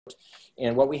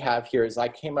And what we have here is I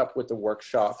came up with the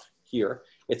workshop here.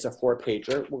 It's a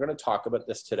 4-pager. We're going to talk about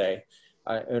this today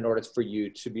in order for you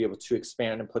to be able to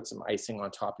expand and put some icing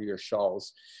on top of your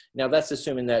shawls. Now that's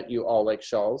assuming that you all like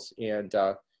shawls, and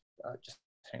just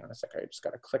hang on a second. I just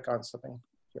got to click on something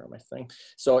here on my thing.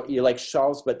 So you like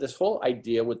shawls, but this whole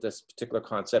idea with this particular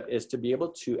concept is to be able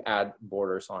to add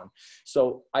borders on.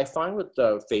 So I find with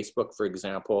the Facebook, for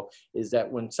example, is that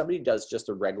when somebody does just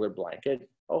a regular blanket,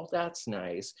 oh, that's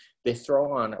nice. They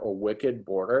throw on a wicked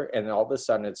border and all of a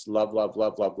sudden it's love, love,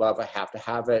 love, love, love. I have to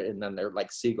have it. And then they're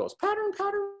like seagulls, pattern,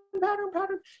 pattern, pattern,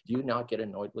 pattern. Do you not get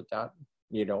annoyed with that?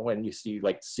 You know, when you see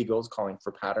like seagulls calling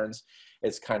for patterns,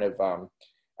 it's kind of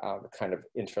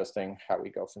interesting how we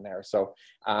go from there. So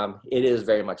it is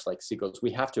very much like seagulls.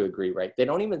 We have to agree, right? They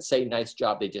don't even say nice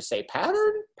job. They just say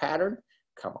pattern, pattern.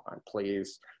 Come on,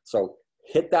 please. So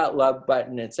hit that love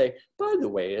button and say, by the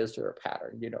way, is there a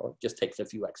pattern? You know, it just takes a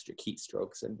few extra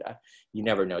keystrokes and you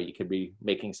never know, you could be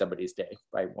making somebody's day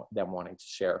by them wanting to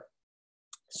share.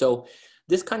 So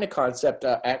this kind of concept,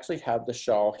 I actually have the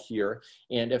shawl here.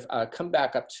 And if come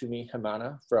back up to me,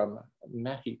 Jimena from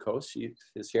Mexico, she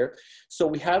is here. So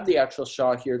we have the actual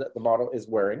shawl here that the model is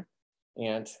wearing.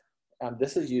 And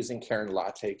this is using Caron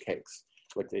latte cakes,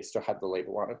 which they still have the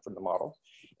label on it from the model.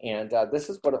 And this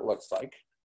is what it looks like.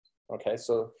 Okay,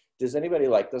 so does anybody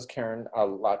like those Caron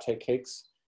latte cakes?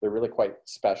 They're really quite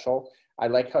special. I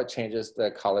like how it changes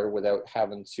the color without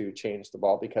having to change the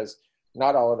ball, because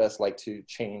not all of us like to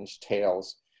change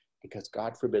tails, because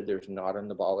God forbid there's knot in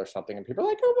the ball or something and people are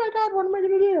like, oh my God, what am I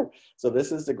gonna do? So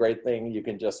this is the great thing. You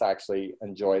can just actually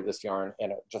enjoy this yarn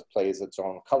and it just plays its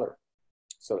own color.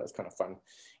 So that's kind of fun.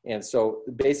 And so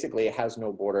basically it has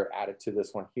no border added to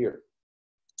this one here.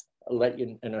 I'll let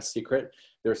you in a secret.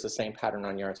 There's the same pattern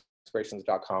on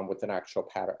yarnspirations.com with an actual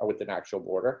pattern, with an actual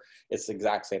border. It's the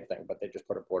exact same thing, but they just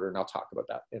put a border, and I'll talk about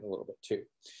that in a little bit too.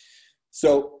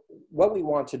 So what we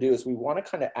want to do is we want to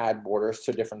kind of add borders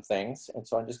to different things. And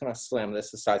so I'm just going to slam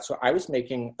this aside. So I was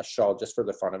making a shawl just for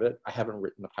the fun of it. I haven't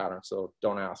written the pattern, so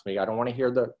don't ask me. I don't want to hear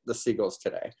the seagulls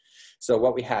today. So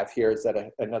what we have here is that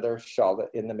another shawl that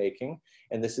in the making,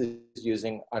 and this is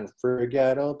using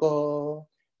Unforgettable.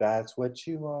 That's what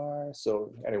you are.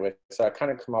 So anyway, so I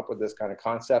kind of come up with this kind of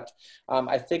concept.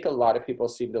 I think a lot of people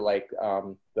seem to like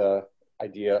the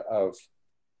idea of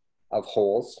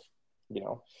holes, you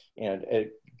know, and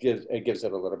it gives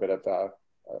it a little bit of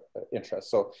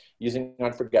interest. So using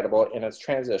Unforgettable, and it's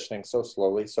transitioning so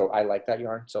slowly. So I like that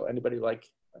yarn. So anybody like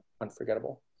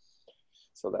Unforgettable?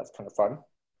 So that's kind of fun.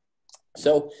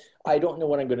 So I don't know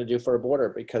what I'm going to do for a border,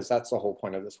 because that's the whole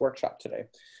point of this workshop today.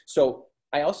 So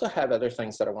I also have other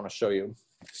things that I want to show you.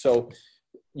 So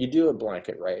you do a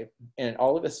blanket, right? And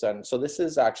all of a sudden, so this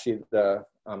is actually the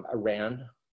Iran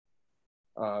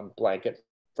blanket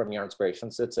from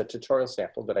Yarnspirations. It's a tutorial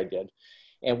sample that I did.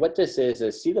 And what this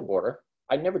is see the border.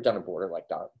 I've never done a border like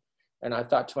that. And I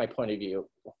thought, to my point of view,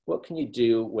 what can you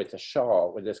do with a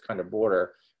shawl with this kind of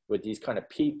border, with these kind of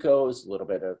picots, a little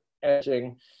bit of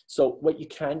edging? So what you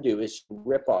can do is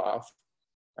rip off,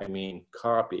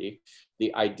 copy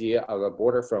the idea of a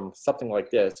border from something like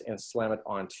this and slam it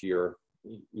onto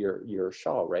your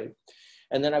shawl, right?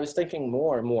 And then I was thinking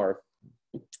more and more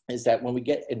is that when we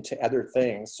get into other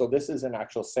things, so this is an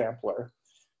actual sampler,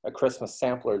 a Christmas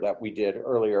sampler that we did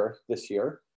earlier this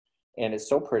year, and it's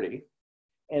so pretty.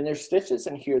 And there's stitches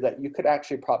in here that you could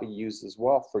actually probably use as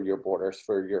well for your borders,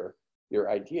 for your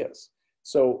ideas.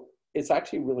 So it's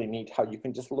actually really neat how you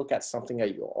can just look at something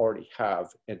that you already have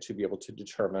and to be able to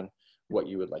determine what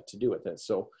you would like to do with it.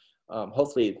 So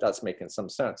hopefully that's making some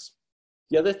sense.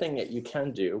 The other thing that you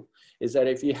can do is that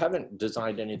if you haven't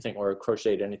designed anything or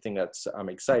crocheted anything that's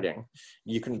exciting,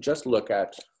 you can just look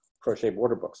at crochet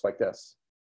border books like this.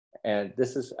 And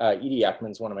this is Edie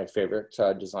Ekman's one of my favorite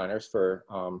designers for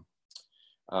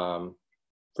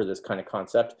this kind of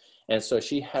concept. And so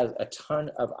she has a ton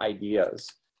of ideas,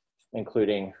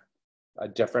 including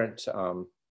different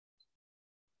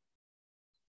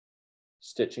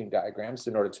stitching diagrams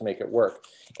in order to make it work.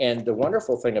 And the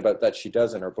wonderful thing about that she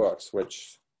does in her books,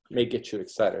 which may get you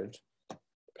excited,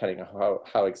 depending on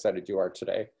how excited you are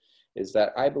today, is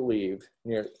that I believe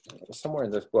somewhere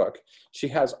in this book, she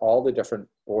has all the different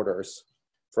borders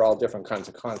for all different kinds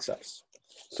of concepts.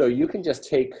 So you can just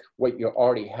take what you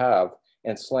already have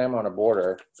and slam on a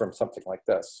border from something like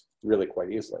this really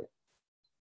quite easily.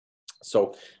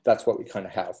 So that's what we kind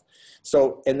of have.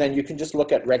 So, and then you can just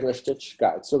look at regular stitch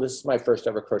guides. So this is my first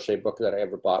ever crochet book that I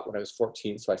ever bought when I was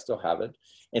 14, so I still have it.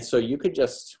 And so you could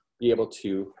just be able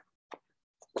to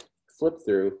flip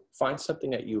through, find something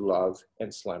that you love,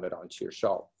 and slam it onto your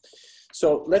shawl.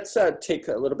 So let's take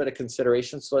a little bit of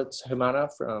consideration. So let's, Humana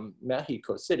from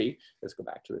Mexico City, let's go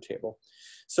back to the table.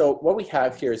 So what we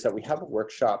have here is that we have a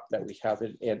workshop that we have,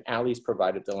 and Allie's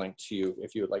provided the link to you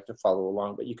if you would like to follow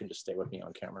along, but you can just stay with me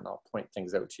on camera and I'll point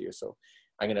things out to you. So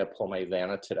I'm gonna pull my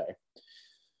Vanna today.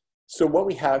 So what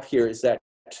we have here is that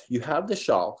you have the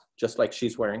shawl, just like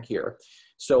she's wearing here.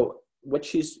 So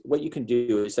what you can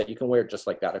do is that you can wear it just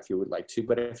like that if you would like to,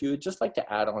 but if you would just like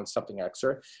to add on something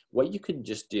extra, what you can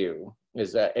just do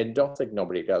is that, and don't think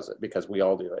nobody does it because we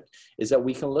all do it, is that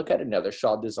we can look at another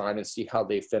shawl design and see how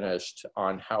they finished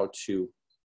on how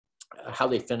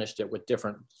they finished it with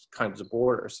different kinds of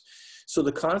borders. So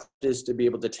the concept is to be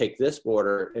able to take this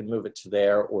border and move it to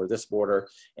there, or this border,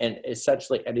 and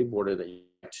essentially any border that you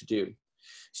like to do.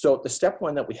 So the step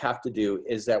one that we have to do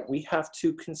is that we have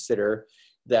to consider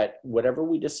that whatever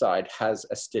we decide has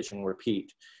a stitch and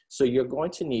repeat. So you're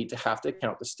going to need to have to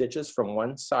count the stitches from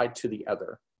one side to the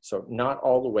other. So not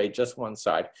all the way, just one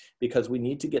side, because we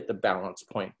need to get the balance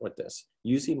point with this.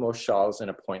 Usually most shawls in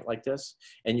a point like this,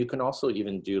 and you can also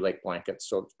even do like blankets.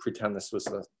 So pretend this was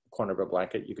the corner of a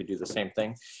blanket, you could do the same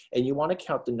thing. And you want to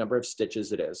count the number of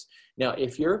stitches it is. Now,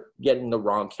 if you're getting the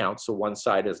wrong count, so one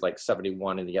side is like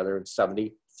 71 and the other is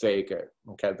 70, fake it,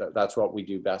 okay? That's what we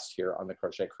do best here on the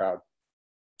Crochet Crowd,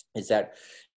 is that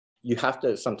you have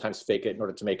to sometimes fake it in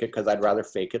order to make it, because I'd rather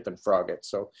fake it than frog it.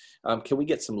 So can we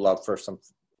get some love for some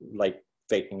like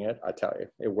faking it? I tell you,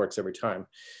 it works every time.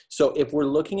 So if we're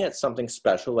looking at something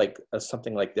special, like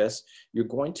something like this, you're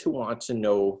going to want to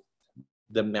know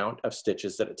the amount of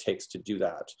stitches that it takes to do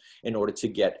that in order to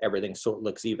get everything so it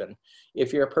looks even.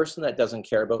 If you're a person that doesn't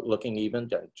care about looking even,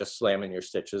 just slam in your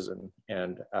stitches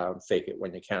and fake it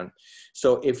when you can.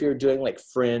 So if you're doing like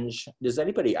fringe, does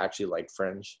anybody actually like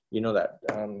fringe? You know that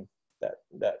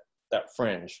that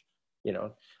fringe, you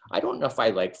know, I don't know if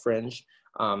I like fringe.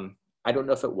 I don't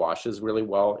know if it washes really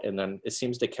well, and then it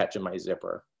seems to catch in my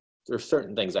zipper. There's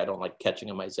certain things I don't like catching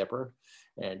in my zipper,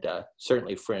 and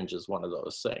certainly fringe is one of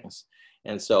those things.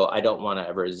 And so I don't want to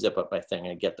ever zip up my thing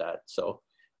and get that. So,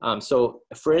 so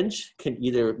fringe can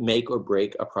either make or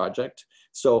break a project.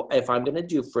 So if I'm going to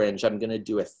do fringe, I'm going to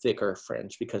do a thicker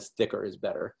fringe because thicker is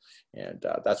better. And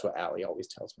that's what Allie always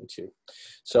tells me too.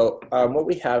 So what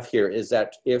we have here is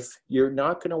that if you're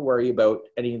not going to worry about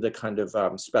any of the kind of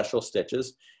special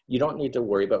stitches, you don't need to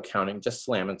worry about counting, just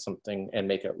slam in something and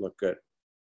make it look good.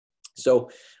 So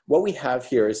what we have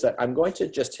here is that I'm going to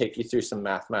just take you through some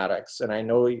mathematics. And I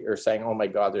know you're saying, oh my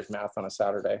God, there's math on a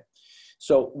Saturday.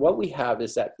 So what we have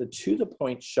is that the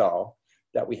to-the-point shawl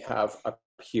that we have up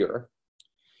here,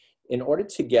 in order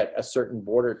to get a certain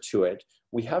border to it,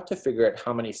 we have to figure out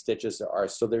how many stitches there are.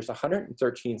 So there's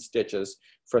 113 stitches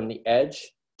from the edge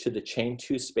to the chain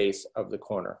 2 space of the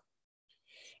corner.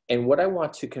 And what I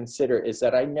want to consider is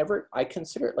that I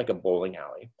consider it like a bowling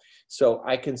alley. So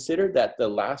I consider that the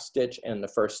last stitch and the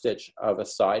first stitch of a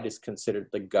side is considered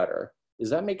the gutter. Does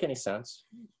that make any sense?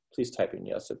 Please type in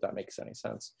yes if that makes any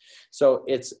sense. So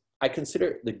I consider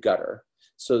it the gutter.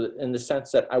 So in the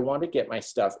sense that I want to get my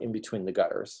stuff in between the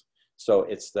gutters. So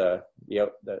it's the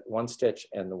one stitch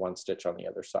and the one stitch on the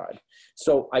other side.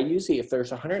 So I usually, if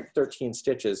there's 113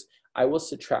 stitches, I will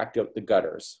subtract out the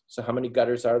gutters. So how many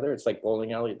gutters are there? It's like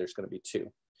bowling alley, there's going to be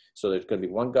 2. So there's going to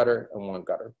be 1 gutter and 1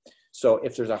 gutter. So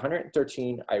if there's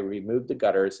 113, I remove the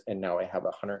gutters, and now I have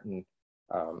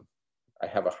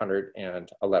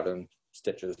 111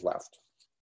 stitches left.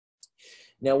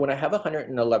 Now, when I have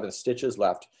 111 stitches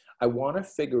left, I want to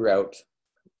figure out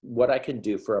what I can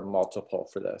do for a multiple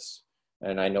for this.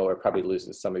 And I know it probably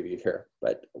loses some of you here,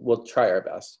 but we'll try our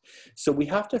best. So we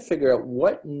have to figure out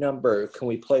what number can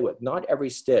we play with. Not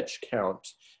every stitch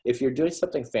counts. If you're doing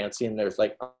something fancy and there's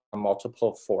like a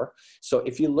multiple 4. So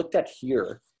if you looked at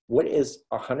here, what is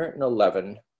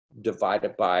 111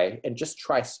 divided by, and just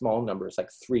try small numbers like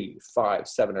 3, 5,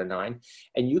 7, or 9,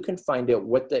 and you can find out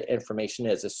what the information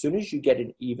is. As soon as you get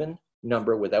an even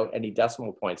number without any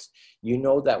decimal points, you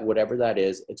know that whatever that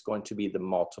is, it's going to be the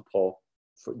multiple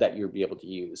that you'll be able to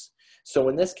use. So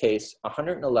in this case,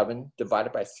 111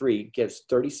 divided by 3 gives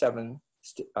 37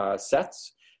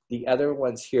 sets. The other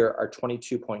ones here are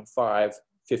 22.5,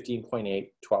 15.8,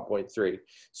 12.3.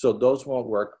 So those won't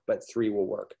work, but 3 will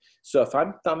work. So if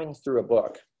I'm thumbing through a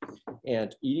book,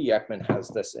 and Edie Ekman has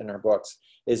this in her books,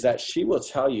 is that she will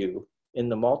tell you in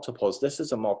the multiples, this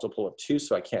is a multiple of 2,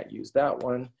 so I can't use that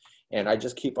one. And I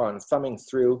just keep on thumbing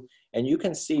through, and you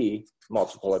can see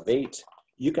multiple of 8.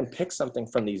 You can pick something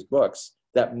from these books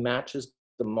that matches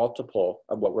the multiple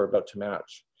of what we're about to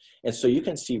match. And so you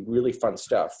can see really fun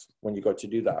stuff when you go to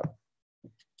do that.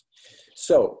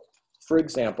 So for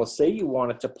example, say you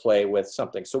wanted to play with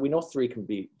something. So we know 3 can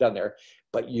be done there,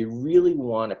 but you really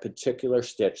want a particular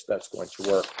stitch that's going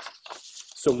to work.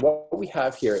 So what we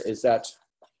have here is that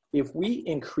if we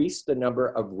increase the number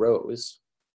of rows,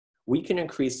 we can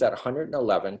increase that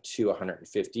 111 to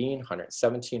 115,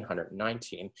 117,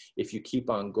 119 if you keep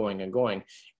on going and going,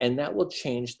 and that will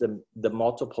change the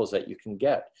multiples that you can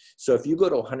get. So if you go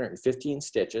to 115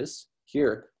 stitches,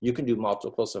 here you can do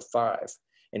multiples of 5.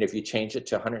 And if you change it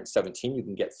to 117, you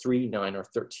can get 3, 9, or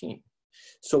 13.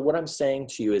 So what I'm saying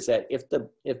to you is that if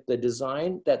the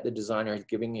design that the designer is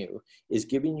giving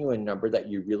you a number that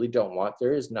you really don't want,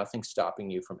 there is nothing stopping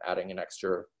you from adding an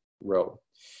extra row.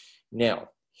 Now,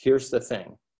 here's the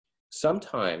thing.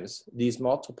 Sometimes these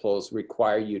multiples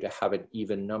require you to have an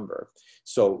even number.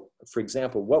 So for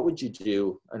example, what would you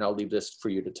do, and I'll leave this for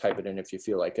you to type it in if you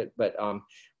feel like it, but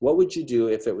what would you do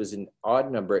if it was an odd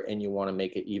number and you want to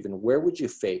make it even? Where would you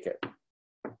fake it?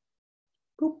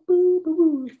 Boop, boop, boop,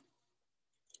 boop.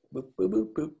 Boop, boop,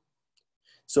 boop, boop.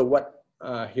 So what,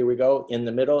 here we go, in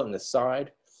the middle and the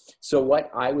side. So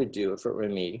what I would do if it were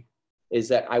me is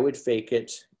that I would fake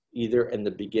it either in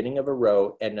the beginning of a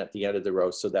row and at the end of the row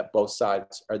so that both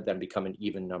sides are then become an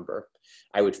even number.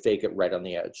 I would fake it right on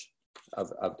the edge of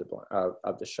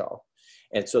the shawl.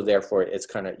 And so therefore it's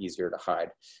kind of easier to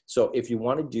hide. So if you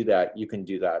want to do that, you can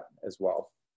do that as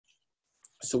well.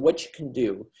 So what you can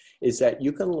do is that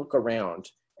you can look around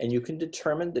and you can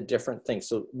determine the different things.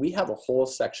 So we have a whole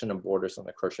section of borders on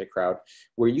the Crochet Crowd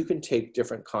where you can take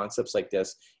different concepts like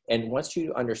this. And once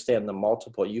you understand the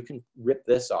multiple, you can rip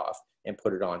this off and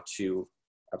put it onto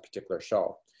a particular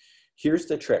shawl. Here's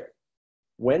the trick.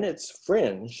 When it's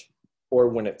fringe or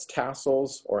when it's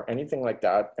tassels or anything like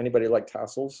that, anybody like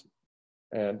tassels?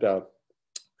 And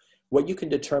what you can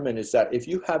determine is that if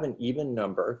you have an even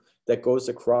number that goes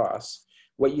across,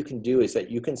 what you can do is that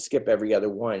you can skip every other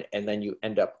one and then you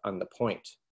end up on the point.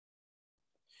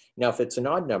 Now, if it's an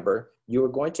odd number, you are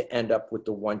going to end up with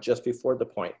the one just before the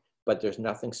point, but there's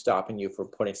nothing stopping you from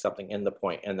putting something in the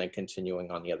point and then continuing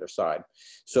on the other side.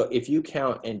 So if you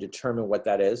count and determine what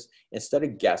that is, instead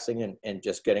of guessing and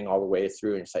just getting all the way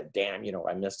through and say, damn, you know,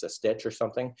 I missed a stitch or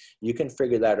something, you can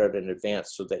figure that out in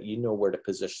advance so that you know where to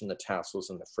position the tassels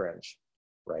and the fringe,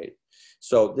 right?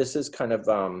 So this is kind of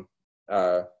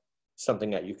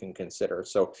something that you can consider.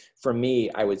 So for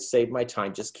me, I would save my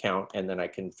time, just count, and then I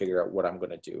can figure out what I'm going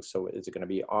to do. So is it going to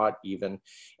be odd, even?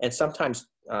 And sometimes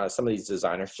some of these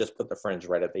designers just put the fringe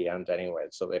right at the end anyway,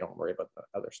 so they don't worry about the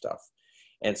other stuff.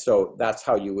 And so that's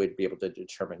how you would be able to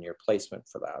determine your placement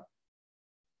for that.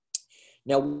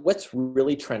 Now, what's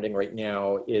really trending right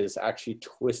now is actually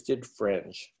twisted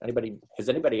fringe. Has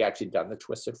anybody actually done the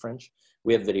twisted fringe?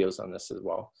 We have videos on this as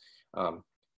well.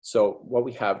 So what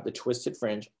we have, the twisted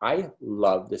fringe. I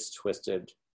love this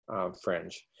twisted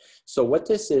fringe. So what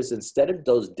this is, instead of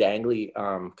those dangly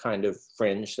kind of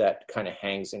fringe that kind of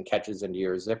hangs and catches into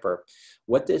your zipper,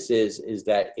 what this is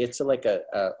that it's like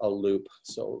a loop.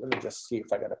 So let me just see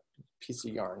if I got a piece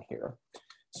of yarn here.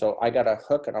 So I got a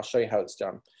hook and I'll show you how it's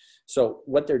done. So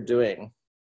what they're doing,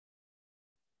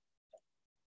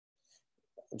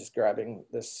 I'm just grabbing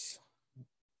this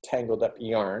tangled up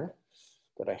yarn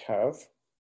that I have.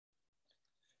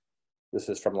 This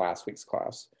is from last week's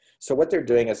class. So what they're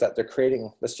doing is that they're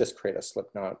creating, let's just create a slip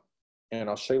knot, and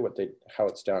I'll show you how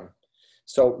it's done.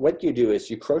 So what you do is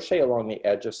you crochet along the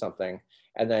edge of something,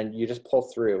 and then you just pull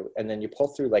through, and then you pull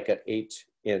through like an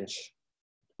 8-inch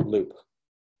loop,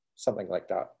 something like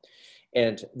that.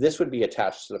 And this would be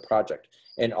attached to the project.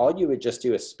 And all you would just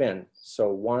do is spin. So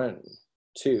 1,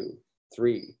 2,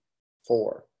 3,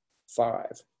 4, 5,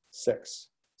 6,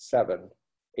 7,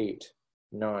 8,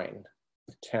 9,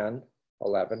 10,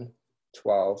 11,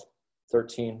 12,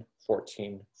 13,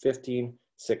 14, 15,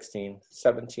 16,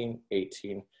 17,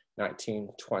 18, 19,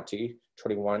 20,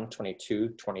 21, 22,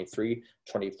 23,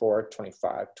 24,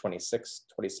 25, 26,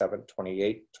 27,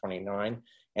 28, 29,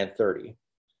 and 30.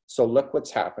 So look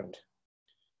what's happened.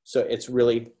 So it's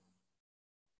really,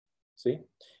 see?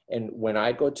 And when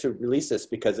I go to release this,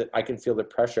 because I can feel the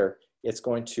pressure, it's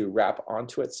going to wrap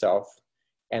onto itself.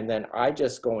 And then I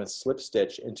just go and slip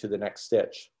stitch into the next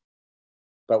stitch.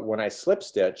 But when I slip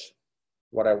stitch,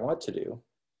 what I want to do,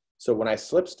 so when I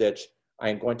slip stitch,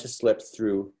 I'm going to slip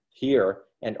through here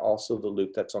and also the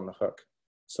loop that's on the hook.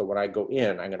 So when I go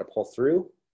in, I'm going to pull through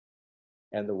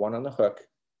and the one on the hook.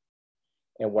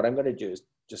 And what I'm going to do is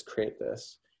just create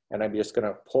this. And I'm just going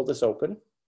to pull this open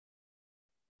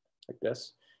like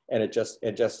this. And it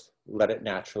just let it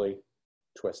naturally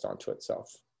twist onto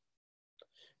itself.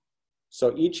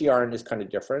 So each yarn is kind of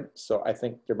different. So I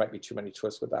think there might be too many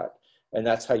twists with that. And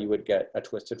that's how you would get a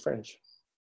twisted fringe.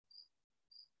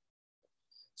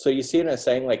 So you see what I'm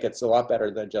saying? Like it's a lot better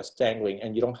than just dangling,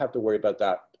 and you don't have to worry about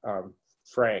that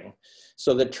fraying.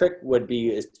 So the trick would be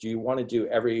is, do you want to do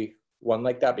every one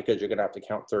like that, because you're going to have to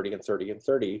count 30 and 30 and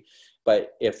 30.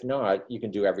 But if not, you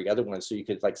can do every other one. So you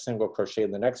could like single crochet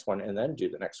in the next one and then do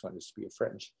the next one just to be a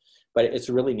fringe. But it's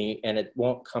really neat, and it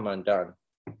won't come undone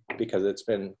because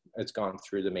it's gone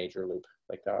through the major loop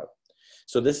like that.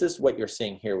 So this is what you're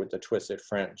seeing here with the twisted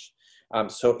fringe.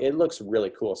 So it looks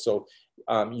really cool. So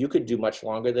you could do much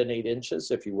longer than 8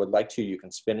 inches if you would like to. You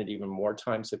can spin it even more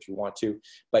times if you want to.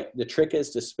 But the trick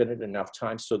is to spin it enough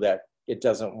times so that it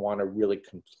doesn't want to really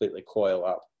completely coil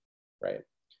up, right?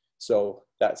 So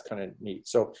that's kind of neat.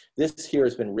 So this here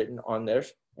has been written on there,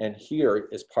 and here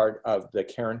is part of the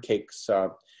Caron Cake's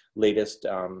latest,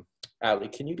 Ali,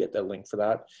 can you get the link for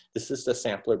that? This is the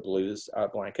Sampler Blues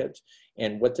blanket.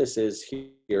 And what this is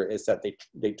here is that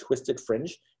they twisted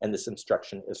fringe, and this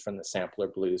instruction is from the Sampler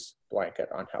Blues blanket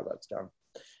on how that's done.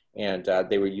 And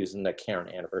they were using the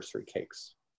Caron anniversary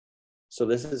cakes. So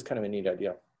this is kind of a neat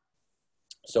idea.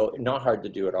 So not hard to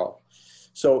do at all.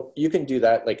 So you can do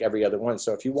that like every other one.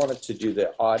 So if you wanted to do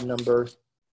the odd number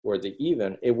or the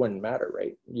even, it wouldn't matter,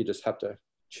 right? You just have to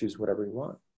choose whatever you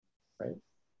want, right?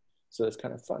 So it's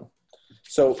kind of fun.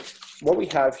 So what we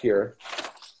have here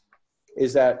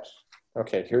is that,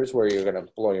 okay, here's where you're gonna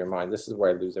blow your mind. This is where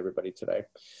I lose everybody today.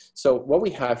 So what we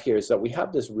have here is that we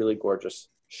have this really gorgeous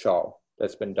shawl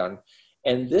that's been done.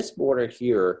 And this border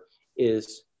here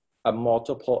is a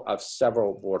multiple of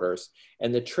several borders.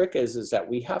 And the trick is that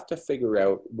we have to figure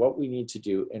out what we need to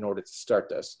do in order to start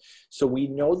this. So we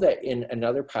know that in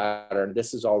another pattern,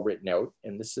 this is all written out.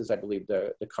 And this is, I believe,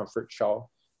 the Comfort Shawl,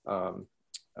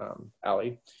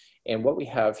 Ali. And what we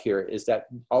have here is that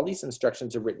all these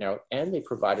instructions are written out, and they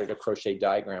provided a crochet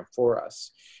diagram for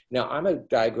us. Now, I'm a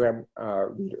diagram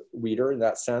reader in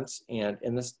that sense, and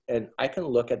I can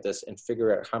look at this and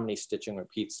figure out how many stitching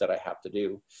repeats that I have to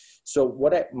do. So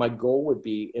what my goal would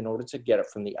be, in order to get it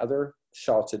from the other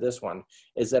shawl to this one,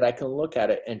 is that I can look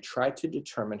at it and try to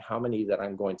determine how many that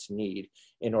I'm going to need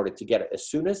in order to get it. As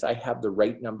soon as I have the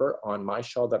right number on my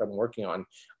shawl that I'm working on,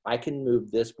 I can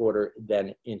move this border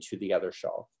then into the other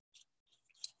shawl.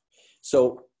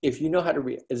 So if you know how to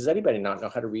read, does anybody not know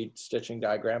how to read stitching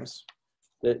diagrams?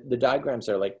 The diagrams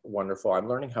are like wonderful. I'm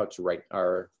learning how to write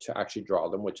or to actually draw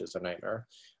them, which is a nightmare.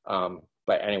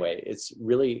 But anyway, it's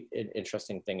really an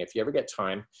interesting thing. If you ever get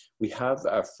time, we have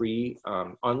a free,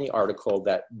 on the article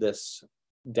that this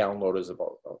download is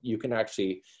about. You can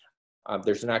actually,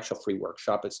 there's an actual free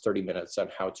workshop. It's 30 minutes on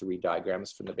how to read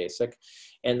diagrams from the basic.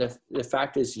 And the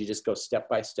fact is, you just go step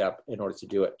by step in order to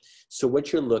do it. So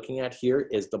what you're looking at here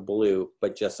is the blue,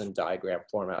 but just in diagram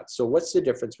format. So what's the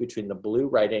difference between the blue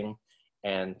writing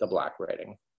and the black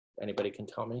writing? Anybody can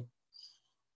tell me?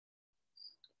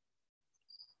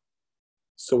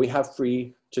 So we have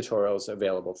free tutorials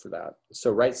available for that.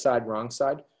 So right side, wrong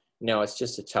side. Now it's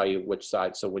just to tell you which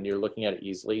side. So when you're looking at it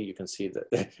easily, you can see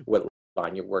that what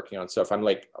line you're working on. So if I'm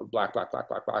like black, black, black,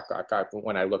 black, black, black, black,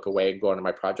 when I look away and go into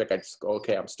my project, I just go,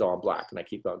 okay, I'm still on black, and I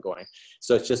keep on going.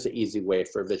 So it's just an easy way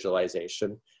for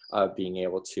visualization of being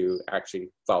able to actually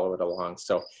follow it along.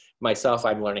 So myself,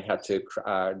 I'm learning how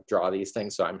to draw these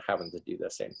things, so I'm having to do the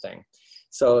same thing.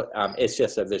 So it's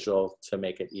just a visual to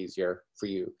make it easier for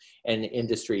you. And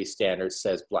industry standards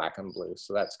says black and blue.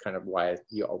 So that's kind of why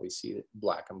you always see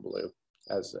black and blue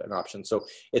as an option. So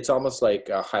it's almost like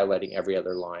highlighting every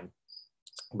other line,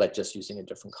 but just using a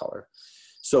different color.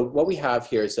 So what we have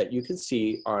here is that you can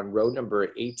see on row number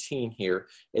 18 here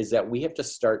is that we have to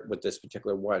start with this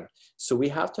particular one. So we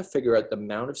have to figure out the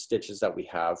amount of stitches that we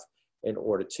have in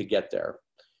order to get there.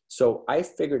 So I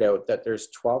figured out that there's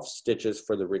 12 stitches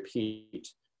for the repeat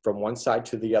from one side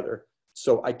to the other.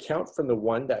 So I count from the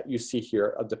one that you see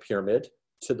here of the pyramid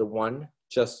to the one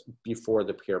just before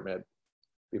the pyramid,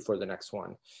 before the next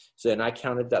one. So then I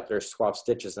counted that there's 12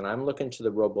 stitches, and I'm looking to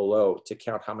the row below to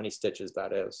count how many stitches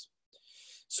that is.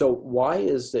 So why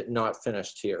is it not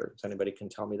finished here? Does anybody can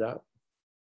tell me that?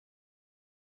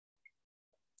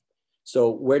 So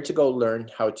where to go learn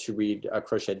how to read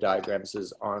crochet diagrams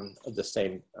is on the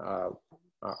same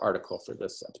article for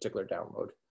this particular download.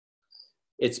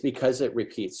 It's because it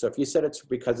repeats. So if you said it's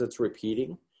because it's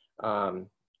repeating,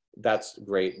 that's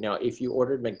great. Now, if you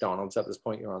ordered McDonald's at this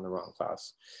point, you're on the wrong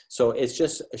class. So it's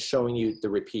just showing you the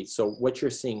repeat. So what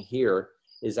you're seeing here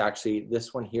is actually,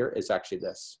 this one here is actually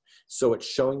this. So it's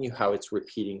showing you how it's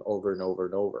repeating over and over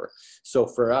and over. So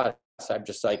for us, I'm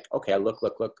just like, okay, I look,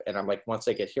 and I'm like, once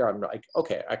I get here, I'm like,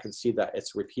 okay, I can see that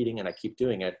it's repeating, and I keep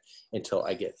doing it until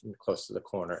I get close to the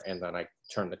corner, and then I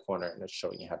turn the corner, and it's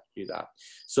showing you how to do that.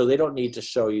 So they don't need to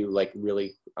show you like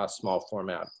really small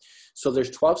format. So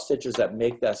there's 12 stitches that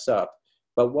make this up,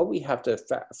 but what we have to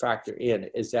factor in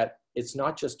is that it's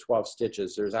not just 12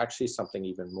 stitches, there's actually something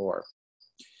even more.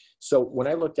 So when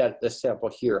I looked at this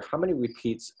sample here, how many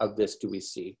repeats of this do we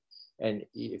see? And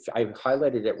if I've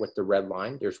highlighted it with the red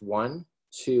line, there's 1,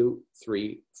 2,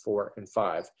 3, 4, and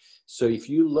 5. So if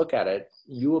you look at it,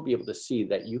 you will be able to see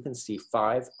that you can see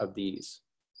 5 of these.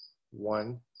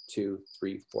 1, 2,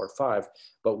 3, 4, 5.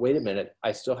 But wait a minute,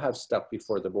 I still have stuff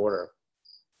before the border.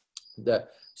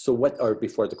 Or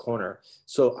before the corner.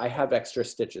 So I have extra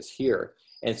stitches here.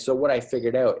 And so what I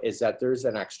figured out is that there's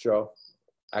an extra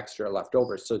left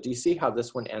over. So do you see how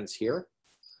this one ends here?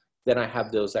 Then I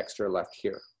have those extra left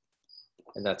here.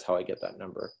 And that's how I get that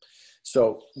number.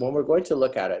 So when we're going to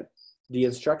look at it, the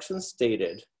instructions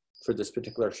stated for this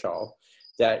particular shawl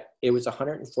that it was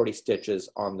 140 stitches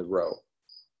on the row,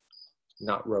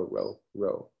 not row.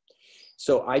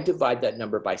 So I divide that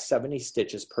number by 70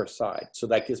 stitches per side. So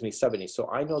that gives me 70. So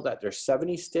I know that there's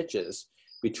 70 stitches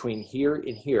between here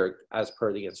and here as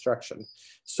per the instruction.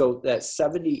 So that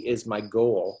 70 is my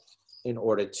goal in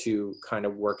order to kind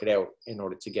of work it out in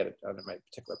order to get it done in my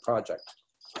particular project.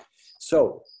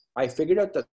 So I figured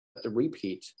out that the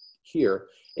repeat here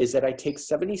is that I take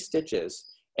 70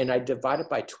 stitches and I divide it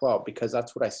by 12 because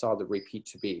that's what I saw the repeat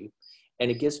to be. And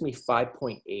it gives me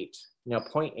 5.8. Now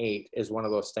 0.8 is one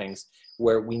of those things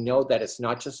where we know that it's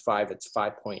not just 5, it's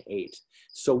 5.8.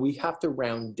 So we have to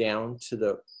round down to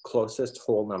the closest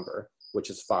whole number,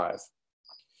 which is 5.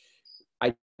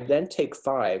 I then take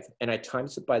 5 and I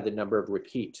times it by the number of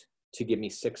repeat to give me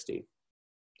 60.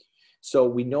 So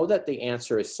we know that the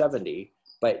answer is 70,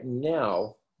 but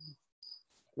now,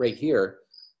 right here,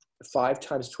 5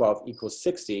 times 12 equals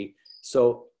 60.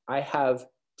 So I have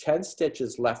 10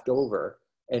 stitches left over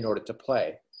in order to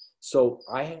play. So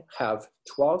I have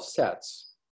 12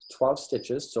 sets, 12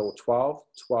 stitches, so 12,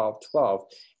 12, 12,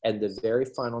 and the very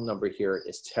final number here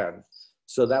is 10.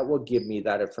 So that will give me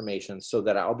that information so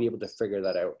that I'll be able to figure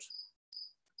that out.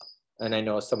 And I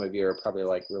know some of you are probably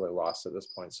like really lost at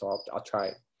this point, so I'll try.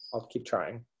 I'll keep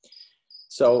trying.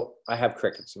 So I have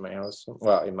crickets in my house,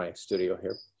 well, in my studio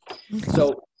here.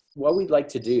 So what we'd like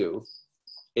to do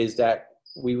is that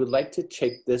we would like to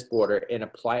take this border and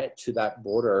apply it to that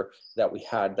border that we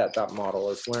had, that model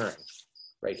is wearing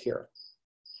right here.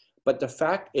 But the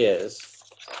fact is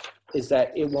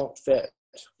that it won't fit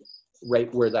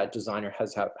right where that designer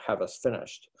has have us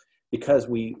finished, because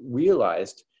we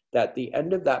realized that at the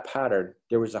end of that pattern,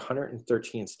 there was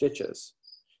 113 stitches.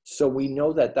 So we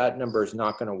know that that number is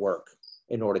not going to work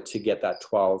in order to get that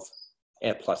 12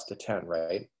 and plus the 10,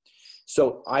 right?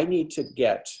 So I need to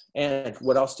get, and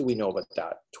what else do we know about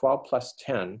that? 12 plus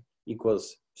 10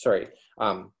 equals,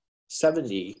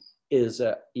 70 is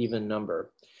an even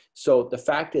number. So the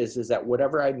fact is that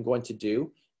whatever I'm going to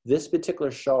do, this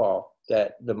particular shawl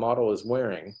that the model is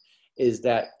wearing, is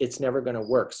that it's never going to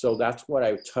work. So that's what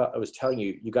I was telling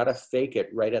you. You got to fake it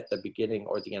right at the beginning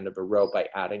or the end of a row by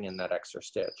adding in that extra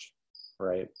stitch,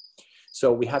 right?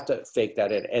 So we have to fake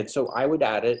that in. And so I would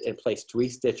add it and place 3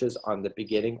 stitches on the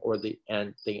beginning or the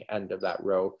end of that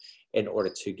row in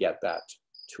order to get that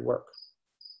to work.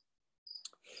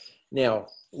 Now,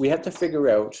 we have to figure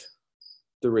out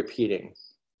the repeating.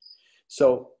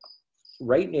 So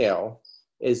right now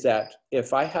is that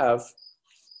if I have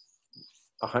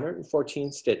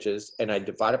 114 stitches and I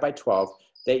divide it by 12,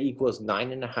 that equals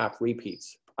 9.5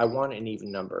 repeats. I want an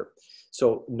even number.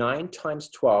 So 9 times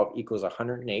 12 equals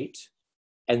 108.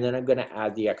 And then I'm going to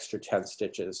add the extra 10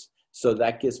 stitches. So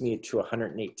that gives me to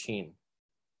 118.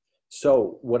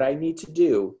 So what I need to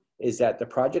do is that the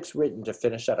project's written to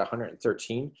finish at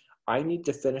 113. I need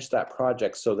to finish that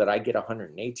project so that I get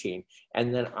 118.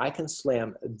 And then I can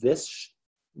slam this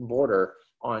border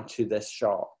onto this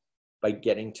shawl by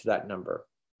getting to that number.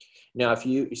 Now, if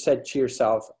you said to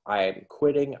yourself, I'm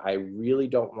quitting, I really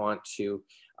don't want to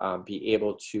be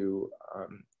able to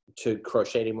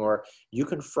crochet anymore, you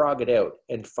can frog it out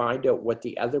and find out what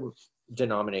the other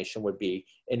denomination would be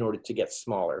in order to get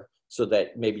smaller, so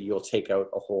that maybe you'll take out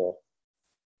a whole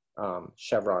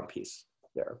chevron piece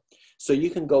there. So you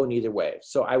can go in either way.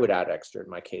 So I would add extra in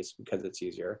my case because it's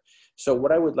easier. So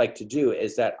what I would like to do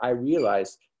is that I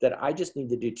realized that I just need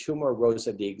to do 2 more rows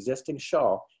of the existing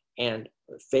shawl and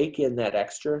fake in that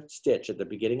extra stitch at the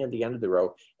beginning and the end of the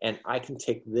row, and I can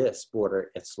take this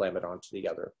border and slam it onto the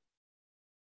other.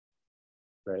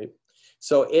 Right?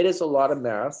 So it is a lot of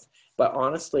math, but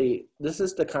honestly, this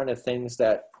is the kind of things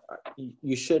that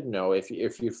you should know if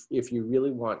you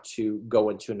really want to go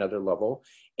into another level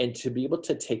and to be able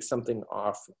to take something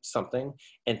off something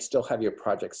and still have your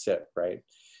project sit, right?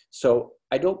 So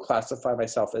I don't classify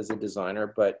myself as a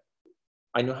designer, but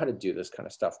I know how to do this kind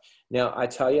of stuff. Now, I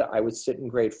tell you, I would sit in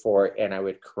grade 4 and I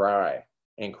would cry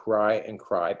and cry and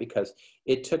cry because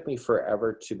it took me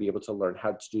forever to be able to learn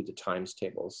how to do the times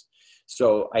tables.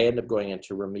 So I ended up going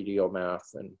into remedial math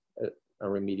and a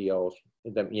remedial,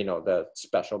 the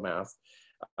special math.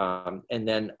 And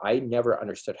then I never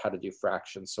understood how to do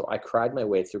fractions. So I cried my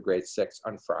way through grade 6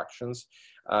 on fractions,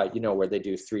 where they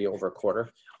do 3/4.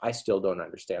 I still don't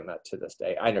understand that to this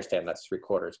day. I understand that's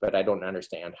 3/4, but I don't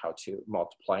understand how to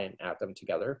multiply and add them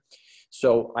together.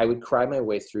 So I would cry my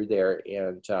way through there,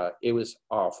 and it was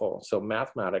awful. So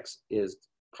mathematics is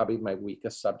probably my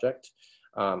weakest subject.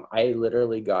 I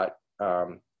literally got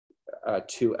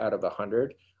 2 out of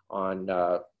 100 on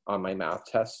my math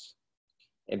tests.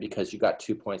 And because you got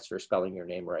 2 points for spelling your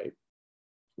name right.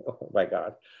 Oh my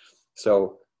God.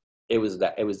 So it was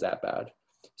that bad.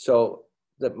 So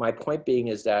my point being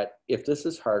is that if this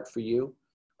is hard for you,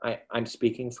 I'm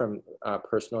speaking from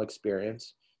personal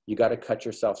experience. You got to cut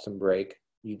yourself some break.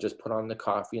 You just put on the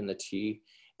coffee and the tea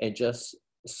and just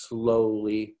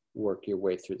slowly work your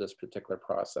way through this particular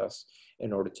process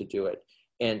in order to do it.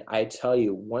 And I tell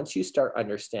you, once you start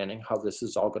understanding how this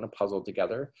is all going to puzzle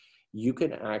together, you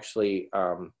can actually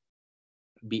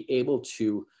be able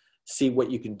to see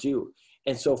what you can do.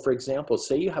 And so, for example,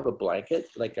 say you have a blanket,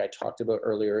 like I talked about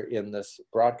earlier in this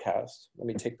broadcast. Let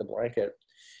me take the blanket.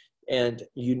 And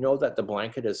you know that the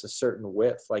blanket is a certain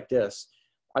width like this.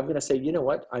 I'm going to say, you know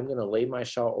what? I'm going to lay my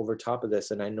shawl over top of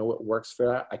this, and I know it works for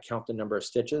that. I count the number of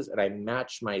stitches, and I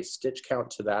match my stitch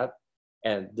count to that,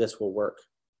 and this will work.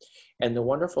 And the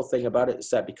wonderful thing about it is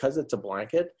that because it's a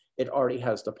blanket, it already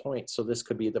has the point. So this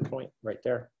could be the point right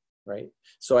there, right?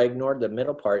 So I ignored the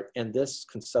middle part, and this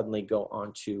can suddenly go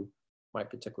onto my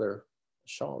particular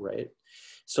shawl, right?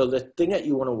 So the thing that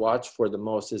you want to watch for the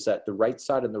most is that the right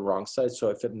side and the wrong side. So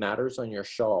if it matters on your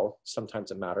shawl,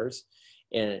 sometimes it matters.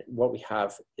 And what we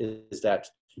have is that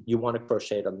you want to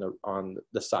crochet it on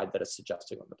the side that is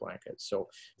suggesting on the blanket. So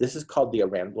this is called the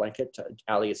Aran blanket.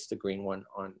 Ali, it's the green one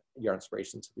on Yarn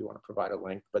Inspirations if you want to provide a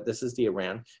link. But this is the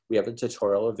Aran. We have a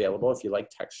tutorial available if you like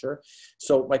texture.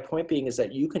 So my point being is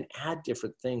that you can add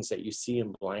different things that you see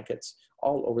in blankets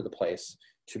all over the place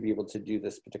to be able to do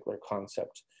this particular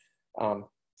concept.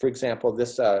 For example,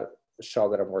 this shawl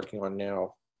that I'm working on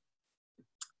now,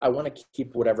 I want to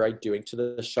keep whatever I'm doing to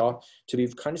the shawl to be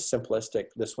kind of simplistic.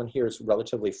 This one here is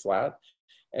relatively flat,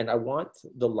 and I want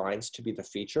the lines to be the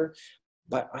feature.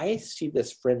 But I see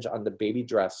this fringe on the baby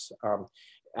dress.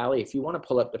 Ali, if you want to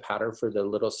pull up the pattern for the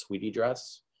little sweetie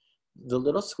dress, the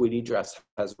little sweetie dress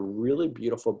has a really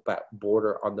beautiful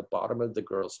border on the bottom of the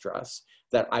girl's dress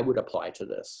that I would apply to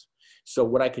this. So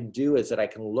what I can do is that I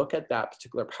can look at that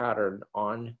particular pattern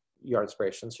on Yarn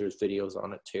Inspirations. There's videos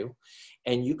on it too.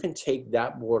 And you can take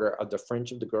that border of the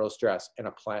fringe of the girl's dress and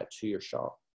apply it to your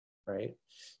shawl, right?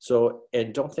 So,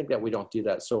 and don't think that we don't do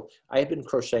that. So I have been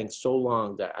crocheting so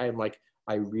long that I'm like,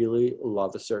 I really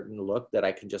love a certain look that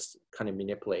I can just kind of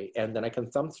manipulate. And then I can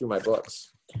thumb through my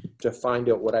books to find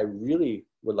out what I really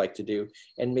would like to do.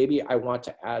 And maybe I want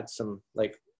to add some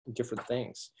like different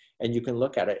things. And you can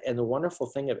look at it. And the wonderful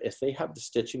thing of if they have the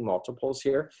stitching multiples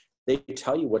here, they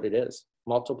tell you what it is.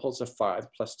 Multiples of 5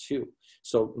 plus 2.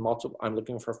 So I'm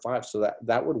looking for 5. So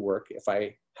that would work if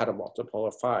I had a multiple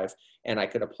of 5 and I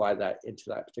could apply that into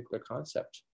that particular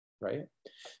concept, right?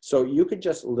 So you could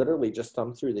just literally just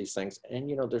thumb through these things,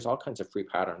 and there's all kinds of free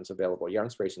patterns available. Yarn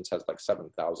Inspirations has like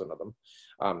 7,000 of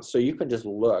them. So you can just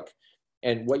look,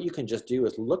 and what you can just do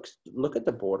is look at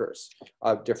the borders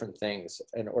of different things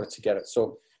in order to get it.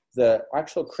 So the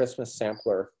actual Christmas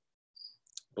sampler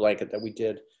blanket that we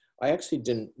did, I actually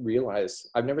didn't realize,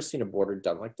 I've never seen a border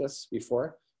done like this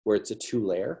before, where it's a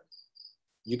 2-layer.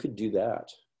 You could do that,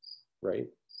 right,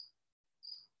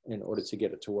 in order to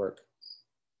get it to work.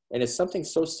 And it's something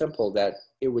so simple that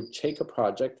it would take a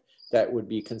project that would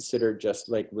be considered just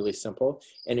like really simple,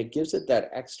 and it gives it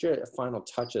that extra final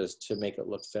touches to make it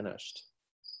look finished.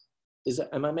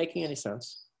 Am I making any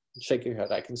sense? Shake your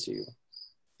head, I can see you.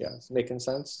 Yeah, it's making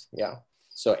sense? Yeah.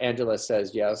 So Angela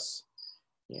says yes.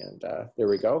 And there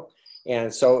we go.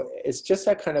 And so it's just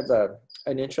that kind of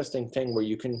an interesting thing where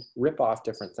you can rip off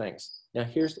different things. Now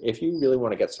if you really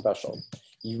want to get special,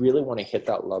 you really want to hit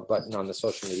that love button on the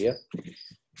social media. I'm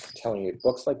telling you,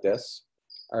 books like this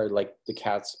are like the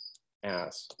cat's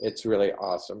ass. It's really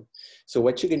awesome. So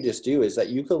what you can just do is that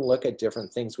you can look at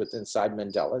different things with inside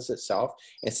mandalas itself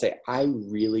and say, I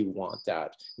really want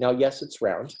that. Now, yes, it's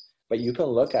round, but you can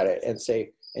look at it and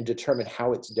say, and determine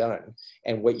how it's done.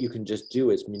 And what you can just do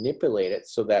is manipulate it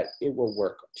so that it will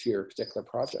work to your particular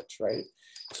project, right?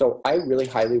 So I really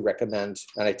highly recommend,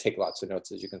 and I take lots of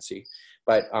notes as you can see,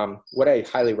 but what I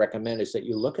highly recommend is that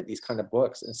you look at these kind of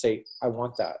books and say, I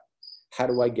want that. How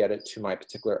do I get it to my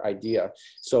particular idea?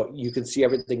 So you can see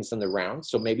everything's in the round.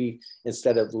 So maybe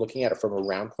instead of looking at it from a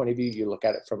round point of view, you look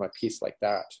at it from a piece like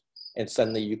that. And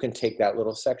suddenly you can take that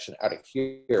little section out of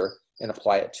here and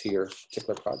apply it to your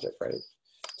particular project, right?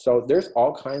 So there's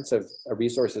all kinds of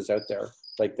resources out there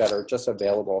like that are just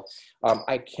available.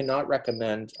 I cannot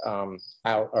recommend Edie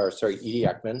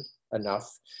Ekman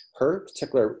enough. Her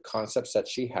particular concepts that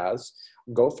she has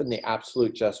go from the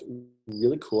absolute just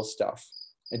really cool stuff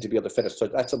and to be able to finish. So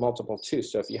that's a multiple too.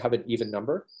 So if you have an even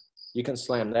number, you can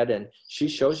slam that in. She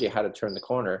shows you how to turn the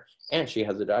corner and she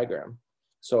has a diagram.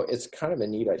 So it's kind of a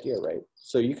neat idea, right?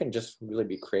 So you can just really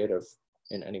be creative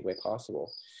in any way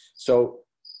possible. So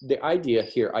the idea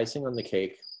here, icing on the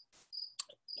cake,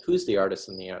 who's the artist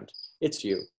in the end? It's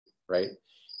you, right?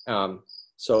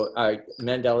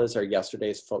 Mandalas are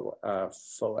yesterday's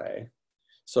fillet.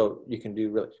 So you can do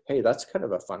really, hey, that's kind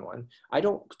of a fun one. I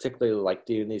don't particularly like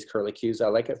doing these curly cues. I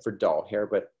like it for doll hair,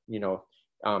 but you know,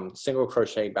 single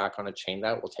crochet back on a chain,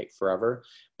 that will take forever.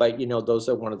 But you know, those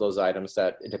are one of those items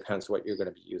that it depends what you're going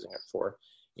to be using it for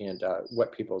and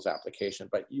what people's application.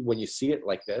 But when you see it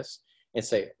like this and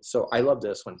say, so I love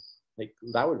this one, like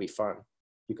that would be fun.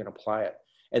 You can apply it.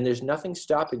 And there's nothing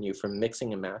stopping you from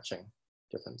mixing and matching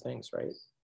different things, right?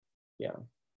 Yeah.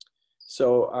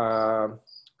 So,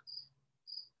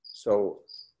 so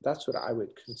that's what I would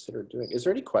consider doing. Is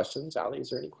there any questions, Ali?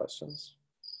 Is there any questions?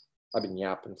 I've been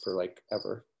yapping for like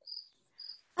ever.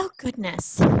 Oh,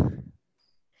 goodness.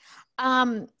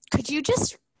 Could you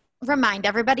just remind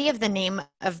everybody of the name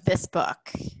of this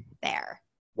book there?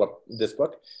 What, this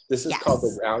book? This is Yes. called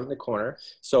Around the Corner.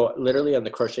 So literally on the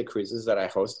crochet cruises that I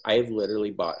host, I've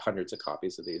literally bought hundreds of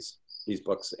copies of these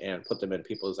books and put them in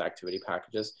people's activity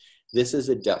packages. This is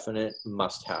a definite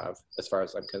must-have as far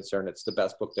as I'm concerned. It's the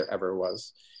best book there ever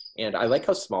was. And I like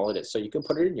how small it is. So you can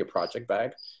put it in your project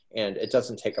bag and it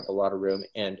doesn't take up a lot of room.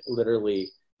 And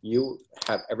literally you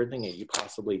have everything that you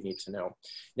possibly need to know.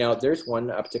 Now there's one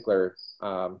particular,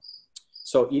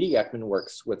 so Edie Ekman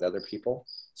works with other people.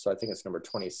 So I think it's number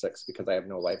 26 because I have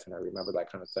no life and I remember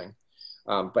that kind of thing.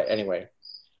 But anyway,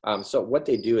 so what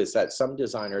they do is that some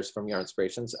designers from Yarn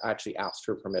Inspirations actually ask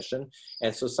for permission.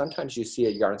 And so sometimes you see a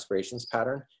Yarn Inspirations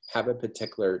pattern have a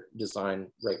particular design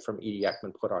right from Edie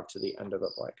Ekman put onto the end of a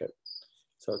blanket.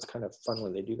 So it's kind of fun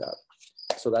when they do that.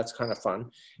 So that's kind of fun.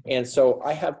 And so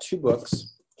I have two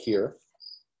books here.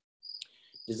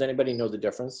 Does anybody know the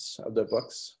difference of the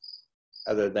books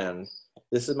other than,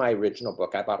 this is my original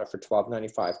book. I bought it for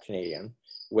 $12.95 Canadian,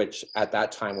 which at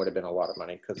that time would have been a lot of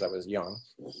money because I was young.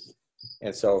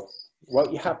 And so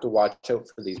what you have to watch out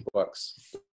for these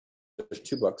books, there's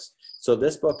two books. So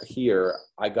this book here,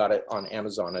 I got it on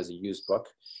Amazon as a used book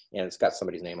and it's got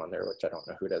somebody's name on there, which I don't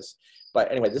know who it is.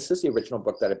 But anyway, this is the original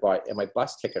book that I bought and my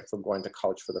bus ticket for going to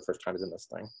college for the first time is in this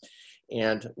thing.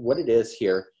 And what it is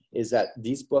here is that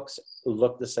these books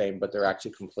look the same, but they're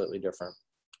actually completely different.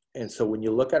 And so when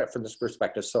you look at it from this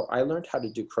perspective, so I learned how to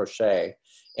do crochet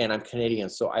and I'm Canadian.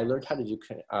 So I learned how to do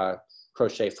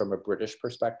crochet from a British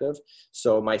perspective.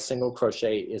 So my single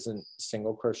crochet isn't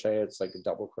single crochet, it's like a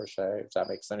double crochet, if that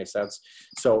makes any sense.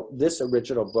 So this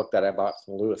original book that I bought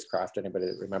from Lewis Craft, anybody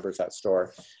that remembers that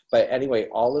store. But anyway,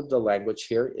 all of the language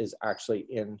here is actually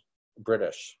in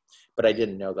British, but I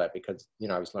didn't know that because, you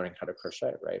know, I was learning how to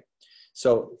crochet, right?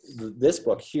 So this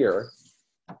book here,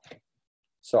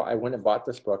 so I went and bought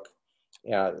this book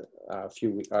a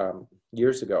few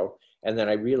years ago, and then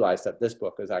I realized that this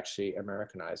book is actually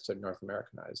Americanized and North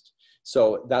Americanized.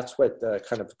 So that's what the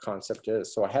kind of concept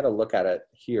is. So I had to look at it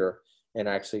here and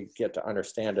actually get to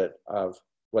understand it of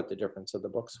what the difference of the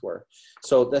books were.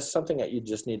 So that's something that you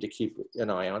just need to keep an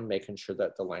eye on, making sure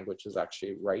that the language is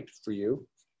actually right for you.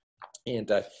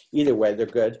 And either way, they're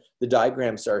good. The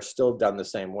diagrams are still done the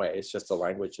same way. It's just the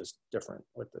language is different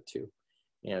with the two.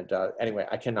 And anyway,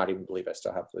 I cannot even believe I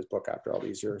still have this book after all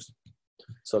these years.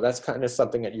 So that's kind of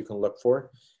something that you can look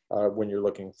for when you're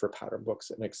looking for pattern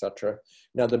books and etc.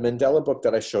 Now the Mandela book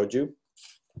that I showed you,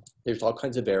 there's all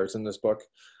kinds of errors in this book.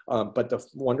 But the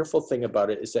wonderful thing about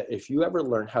it is that if you ever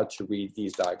learn how to read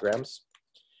these diagrams,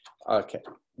 okay,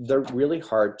 they're really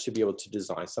hard to be able to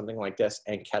design something like this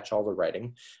and catch all the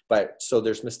writing. But so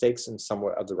there's mistakes in some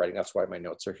of the writing. That's why my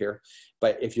notes are here.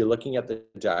 But if you're looking at the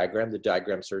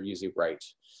diagrams are usually right.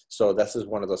 So this is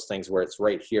one of those things where it's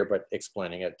right here, but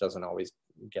explaining it doesn't always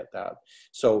get that.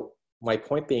 So my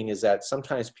point being is that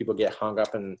sometimes people get hung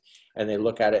up and they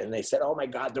look at it and they said, oh my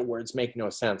God, the words make no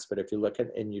sense. But if you look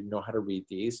at and you know how to read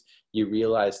these, you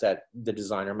realize that the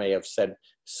designer may have said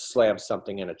slam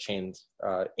something in a chain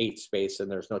 8 space and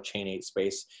there's no chain 8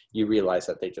 space. You realize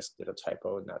that they just did a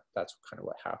typo, and that's kind of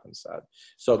what happens.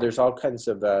 So there's all kinds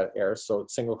of errors. So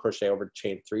single crochet over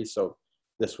chain 3. So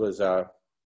this was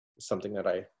something that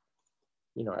I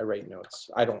write notes.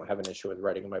 I don't have an issue with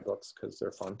writing in my books because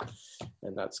they're fun.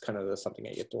 And that's kind of something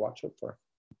I get to watch out for.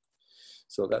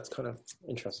 So that's kind of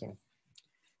interesting.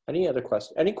 Any other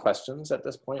questions? Any questions at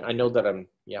this point? I know that I'm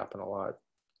yapping a lot.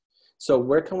 So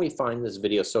where can we find this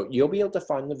video? So you'll be able to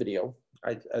find the video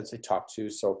as I talk to.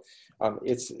 So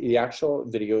it's the actual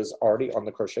video is already on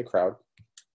the Crochet Crowd.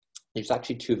 There's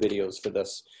actually 2 videos for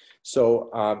this. So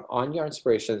on Yarn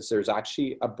Inspirations, there's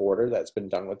actually a border that's been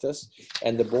done with this.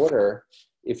 And the border,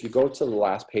 if you go to the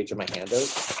last page of my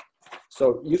handout,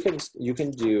 so you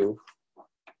can do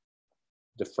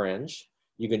the fringe,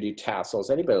 you can do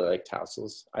tassels. Anybody like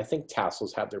tassels? I think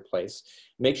tassels have their place.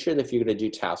 Make sure that if you're gonna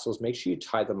do tassels, make sure you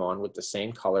tie them on with the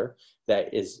same color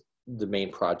that is the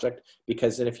main project,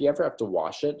 because then if you ever have to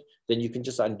wash it, then you can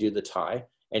just undo the tie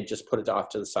and just put it off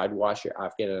to the side, wash your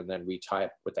afghan, and then retie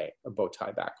it with a bow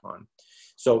tie back on.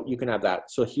 So you can have that.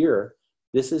 So here,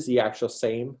 this is the actual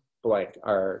same blank,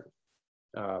 or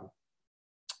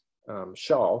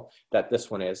shawl that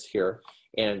this one is here.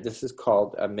 And this is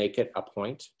called a Make It a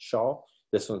Point shawl.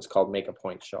 This one's called Make a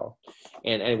Point shawl.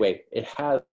 And anyway, it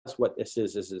has what this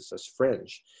is this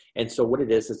fringe. And so what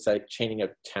it is, it's like chaining a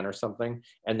 10 or something,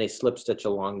 and they slip stitch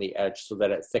along the edge so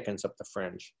that it thickens up the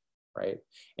fringe. Right.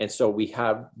 And so we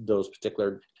have those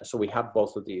so we have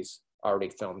both of these already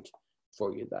filmed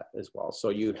for you that as well. So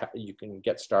you can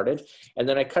get started. And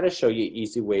then I kind of show you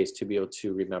easy ways to be able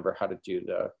to remember how to do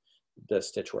the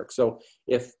stitch work. So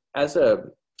if as a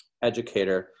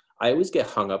educator, I always get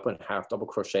hung up on half double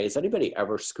crochet. Does anybody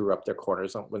ever screw up their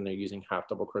corners when they're using half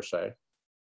double crochet?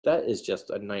 That is just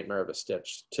a nightmare of a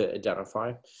stitch to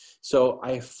identify. So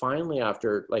I finally,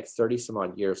 after like 30 some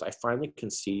odd years, I finally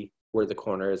can see where the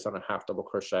corner is on a half double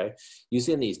crochet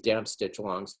using these damn stitch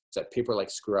alongs that people like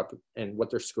screw up, and what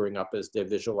they're screwing up is the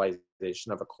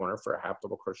visualization of a corner for a half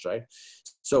double crochet.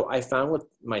 So I found with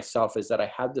myself is that I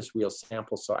had this real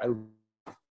sample. So I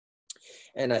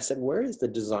said, where is the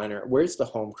designer, where's the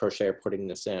home crocheter putting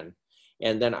this in?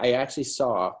 And then I actually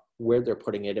saw where they're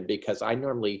putting it in, because I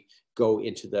normally go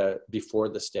into the before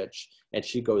the stitch and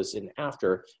she goes in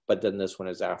after, but then this one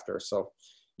is after. So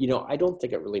I don't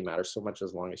think it really matters so much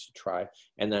as long as you try.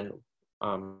 And then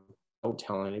don't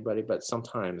tell anybody, but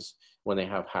sometimes when they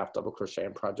have half double crochet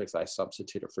in projects, I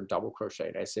substitute it for double crochet.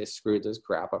 And I say, screw this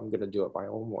crap, I'm gonna do it my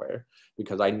own way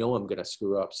because I know I'm gonna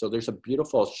screw up. So there's a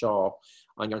beautiful shawl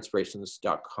on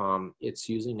yarnspirations.com. It's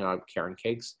using Caron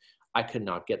cakes. I could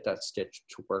not get that stitch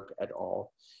to work at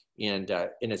all. And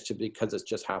it's just because it's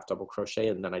just half double crochet,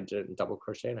 and then I did it in double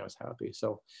crochet and I was happy.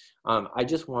 So I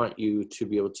just want you to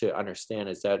be able to understand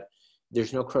is that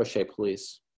there's no crochet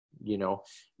police.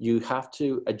 You have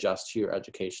to adjust to your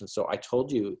education. So I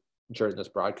told you during this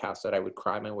broadcast that I would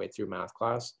cry my way through math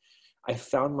class. I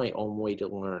found my own way to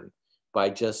learn by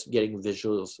just getting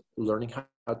visuals, learning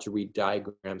how to read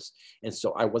diagrams. And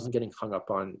so I wasn't getting hung up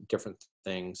on different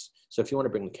things. So if you want to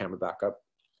bring the camera back up,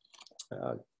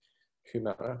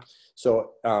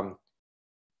 so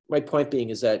my point being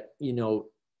is that,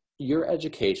 your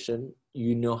education,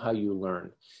 how you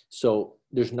learn. So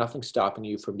there's nothing stopping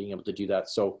you from being able to do that.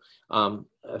 So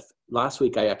last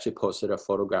week, I actually posted a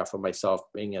photograph of myself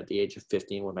being at the age of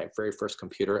 15 with my very first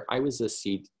computer. I was a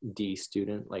CD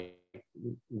student, like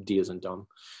D as in dumb.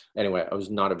 Anyway, I was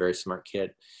not a very smart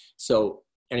kid. So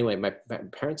anyway, my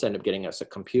parents ended up getting us a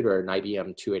computer, an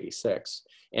IBM 286.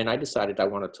 And I decided I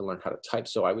wanted to learn how to type.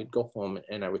 So I would go home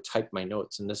and I would type my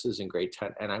notes. And this is in grade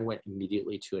 10. And I went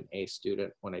immediately to an A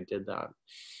student when I did that.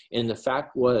 And the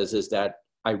fact is that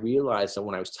I realized that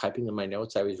when I was typing in my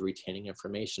notes, I was retaining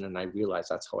information, and I realized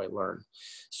that's how I learn.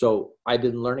 So I've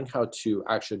been learning how to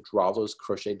actually draw those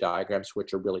crochet diagrams,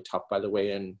 which are really tough, by the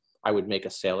way. And I would make a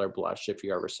sailor blush if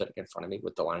you're ever sitting in front of me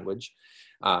with the language.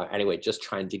 Anyway, just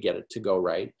trying to get it to go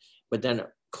right. But then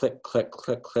click, click,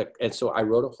 click, click. And so I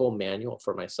wrote a whole manual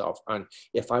for myself on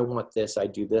if I want this, I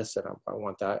do this. And if I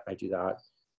want that, I do that.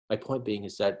 My point being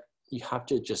is that you have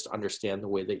to just understand the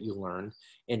way that you learn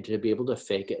and to be able to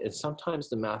fake it. And sometimes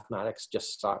the mathematics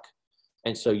just suck.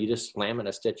 And so you just slam in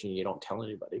a stitch and you don't tell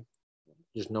anybody.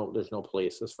 There's no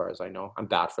place as far as I know. I'm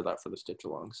bad for that for the stitch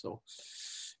along. So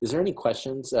is there any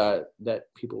questions that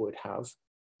people would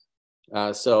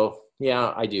have? So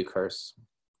yeah, I do curse.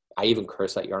 I even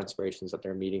curse at Yarn Inspirations at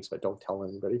their meetings, but don't tell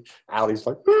anybody. Allie's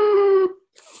like,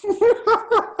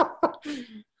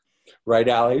 Right,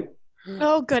 Allie?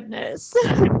 Oh, goodness.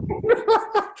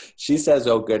 She says,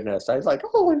 oh, goodness. I was like,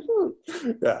 oh,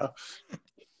 yeah.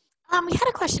 We had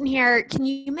a question here. Can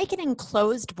you make an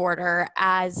enclosed border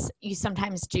as you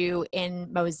sometimes do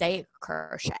in mosaic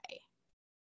crochet?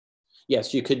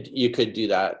 Yes, you could do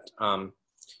that.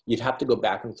 You'd have to go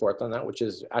back and forth on that, which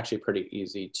is actually pretty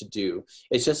easy to do.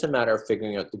 It's just a matter of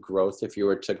figuring out the growth. If you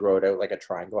were to grow it out like a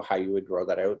triangle, how you would grow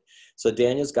that out. So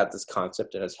Daniel's got this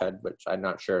concept in his head, which I'm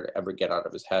not sure to ever get out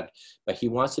of his head, but he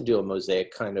wants to do a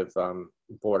mosaic kind of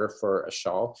border for a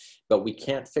shawl, but we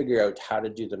can't figure out how to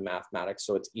do the mathematics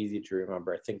so it's easy to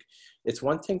remember. I think it's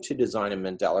one thing to design a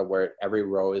mandala where every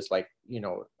row is like, you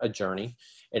know, a journey,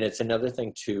 and it's another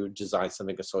thing to design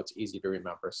something so it's easy to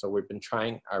remember. So we've been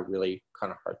trying really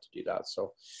kind of hard to do that.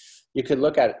 So you could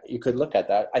look at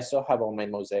that. I still have all my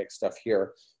mosaic stuff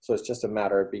here, so it's just a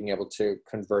matter of being able to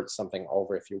convert something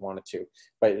over if you wanted to,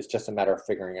 but it's just a matter of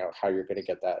figuring out how you're going to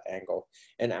get that angle.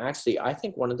 And actually, I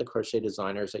think one of the crochet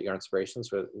designers at Yarn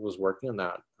Inspirations was working on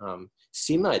that.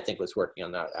 Seema, I think, was working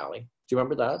on that, Allie. Do you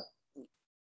remember that?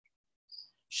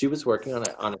 She was working on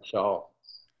a shawl.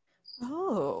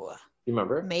 Oh, You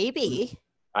remember? maybe.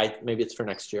 Maybe it's for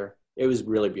next year. It was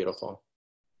really beautiful.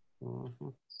 Mm-hmm.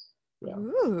 Yeah.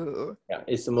 Ooh. Yeah.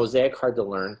 Is the mosaic hard to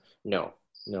learn? No,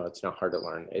 it's not hard to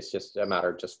learn. It's just a matter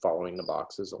of just following the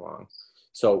boxes along.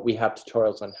 So we have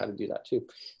tutorials on how to do that too.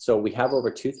 So we have over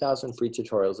 2,000 free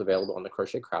tutorials available on the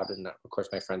Crochet Crowd. And of course,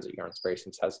 my friends at Yarn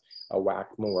Inspirations has a whack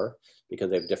more because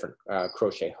they have different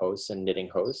crochet hosts and knitting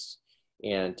hosts.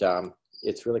 And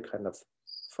it's really kind of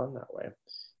fun that way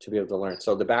to be able to learn.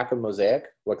 So the back of mosaic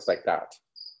looks like that.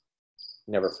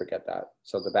 Never forget that.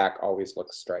 So the back always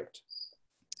looks striped,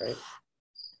 right?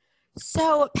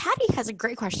 So Patty has a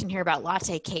great question here about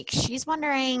latte cake. She's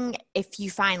wondering if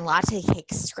you find latte cake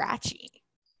scratchy.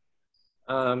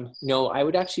 No, I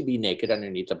would actually be naked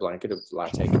underneath a blanket of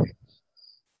latte cake.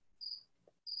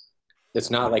 It's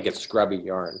not like it's scrubby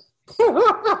yarn.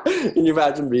 Can you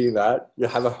imagine being that? You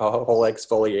have a whole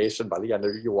exfoliation by the end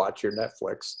of you watch your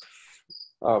Netflix.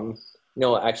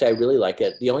 No, actually, I really like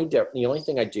it. The only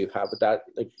thing I do have with that,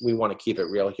 like, we want to keep it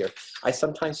real here. I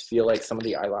sometimes feel like some of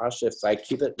the eyelash, if I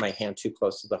keep my hand too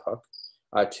close to the hook,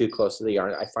 too close to the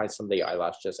yarn, I find some of the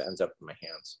eyelash just ends up in my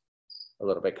hands a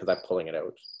little bit because I'm pulling it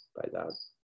out by that.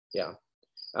 Yeah,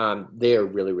 they are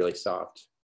really, really soft.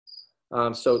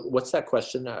 So what's that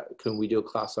question? Can we do a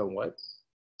class on what?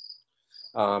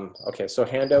 Okay, so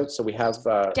handouts. So we have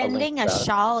Extending a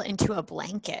shawl into a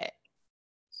blanket.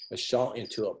 A shawl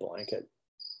into a blanket.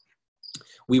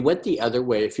 We went the other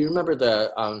way. If you remember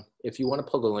if you want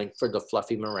to pull the link for the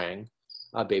fluffy meringue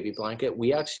baby blanket,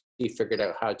 we actually figured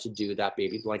out how to do that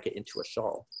baby blanket into a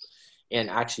shawl. And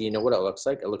actually, you know what it looks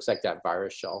like? It looks like that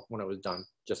virus shawl when it was done,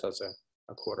 just as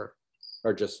a quarter,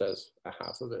 or just as a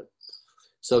half of it.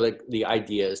 So the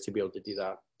idea is to be able to do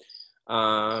that.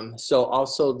 So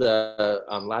also the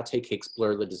latte cakes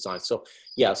blur the design. So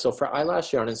yeah, so for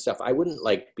eyelash yarn and stuff, I wouldn't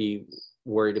like be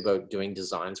worried about doing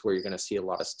designs where you're going to see a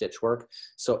lot of stitch work.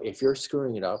 So if you're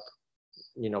screwing it up,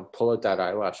 you know, pull out that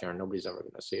eyelash yarn. Nobody's ever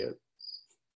going to see it.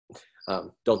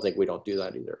 Don't think we don't do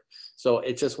that either. So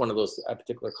it's just one of those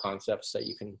particular concepts that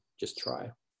you can just try,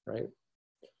 right?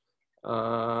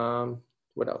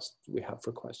 What else do we have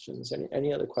for questions?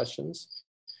 Any other questions?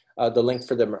 The link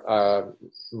for the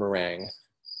meringue.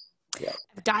 Yeah.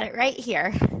 I've got it right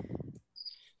here.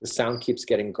 The sound keeps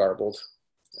getting garbled.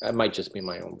 It might just be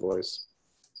my own voice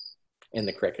and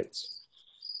the crickets.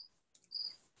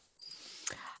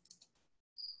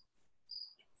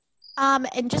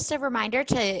 And just a reminder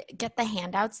to get the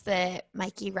handouts that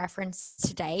Mikey referenced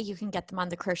today. You can get them on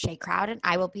the Crochet Crowd, and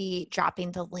I will be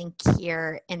dropping the link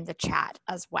here in the chat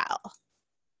as well.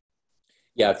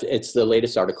 Yeah, it's the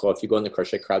latest article. If you go on the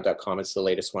crochetcrowd.com, it's the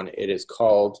latest one. It is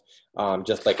called,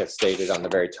 just like it's stated on the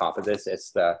very top of this,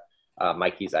 it's the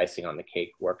Mikey's Icing on the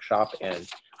Cake workshop. And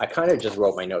I kind of just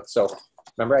wrote my notes. So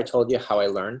remember I told you how I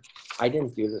learned? I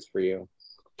didn't do this for you.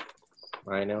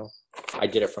 I know. I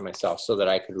did it for myself so that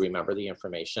I could remember the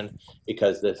information,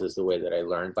 because this is the way that I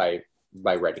learned, by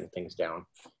writing things down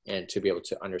and to be able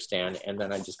to understand. And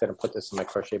then I'm just going to put this in my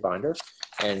crochet binder.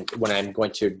 And when I'm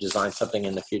going to design something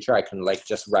in the future, I can like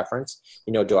just reference,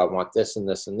 you know, do I want this and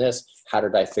this and this? How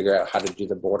did I figure out how to do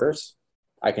the borders?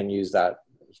 I can use that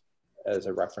as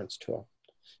a reference tool.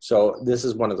 So this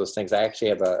is one of those things. I actually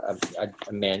have a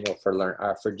manual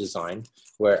for design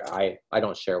where I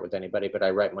don't share it with anybody, but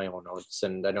I write my own notes,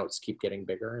 and the notes keep getting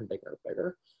bigger and bigger and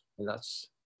bigger. And that's,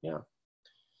 yeah.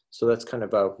 So that's kind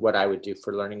of what I would do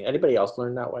for learning. Anybody else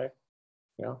learn that way?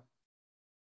 Yeah.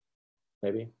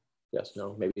 Maybe. Yes,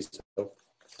 no, maybe so.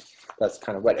 that's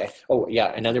kind of what, oh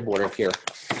yeah, another border here.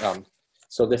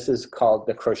 So this is called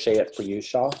the Crochet It For You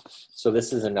shawl. So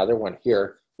this is another one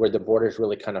here where the border is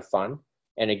really kind of fun.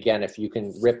 And again, if you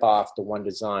can rip off the one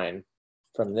design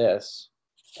from this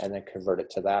and then convert it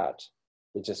to that,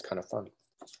 it's just kind of fun,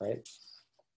 right?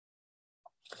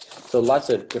 So lots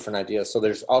of different ideas. So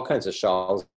there's all kinds of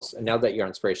shawls. And now that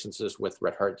Yarn Inspirations is with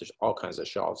Red Heart, there's all kinds of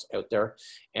shawls out there.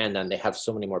 And then they have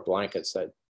so many more blankets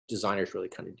that designers really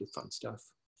kind of do fun stuff,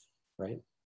 right?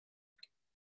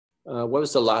 What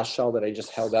was the last shawl that I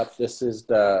just held up? This is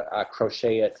the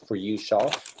Crochet It For You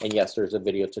shawl. And yes, there's a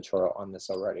video tutorial on this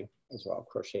already as well,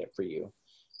 Crochet It For You.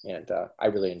 And I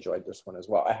really enjoyed this one as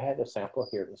well. I had a sample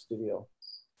here in the studio.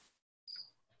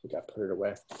 I think I put it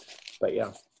away, but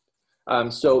yeah.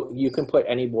 So you can put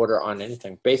any border on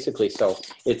anything, basically. So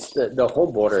it's the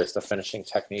whole border is the finishing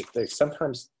technique. There's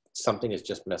sometimes something is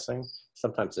just missing.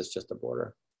 Sometimes it's just a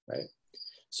border, right?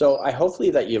 So I hopefully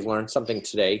that you've learned something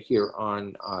today here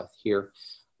on here.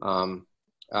 I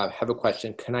have a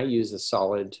question. Can I use a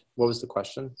solid? What was the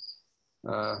question?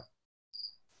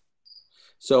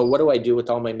 So what do I do with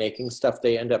all my making stuff?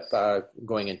 They end up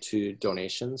going into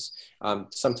donations.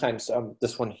 Sometimes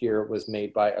this one here was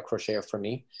made by a crocheter for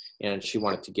me, and she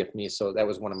wanted to gift me. So that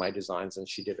was one of my designs, and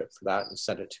she did it for that and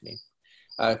sent it to me.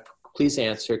 Please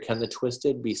answer, can the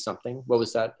twisted be something? What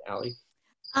was that, Allie?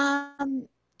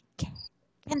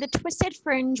 Can the twisted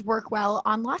fringe work well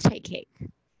on latte cake?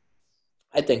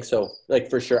 I think so, like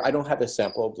for sure. I don't have a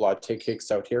sample of latte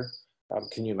cakes out here.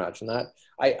 Can you imagine that?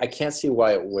 I can't see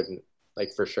why it wouldn't,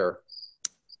 like for sure.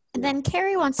 And then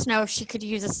Carrie wants to know if she could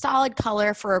use a solid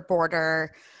color for a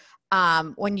border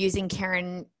when using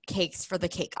Caron cakes for the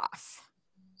cake off.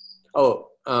 Oh,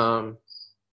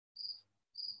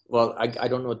 well, I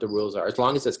don't know what the rules are, as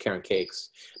long as it's Caron cakes.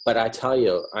 But I tell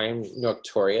you, I'm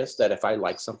notorious that if I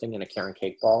like something in a Caron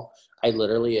cake ball, I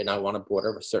literally, and I want a border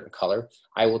of a certain color,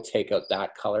 I will take out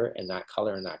that color and that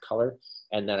color and that color,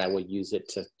 and then I will use it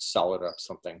to solid up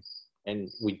something.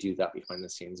 And we do that behind the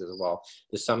scenes as well.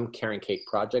 There's some Caron cake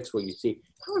projects where you see,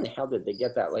 how in the hell did they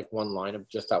get that like one line of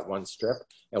just that one strip?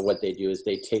 And what they do is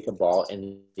they take a ball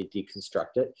and they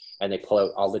deconstruct it, and they pull out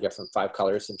all the different 5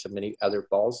 colors into many other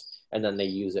balls, and then they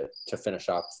use it to finish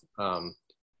off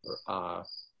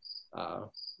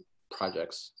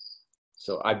projects.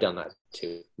 So I've done that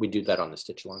too. We do that on the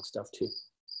stitch along stuff too,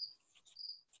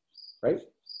 right?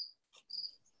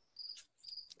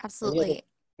 Absolutely.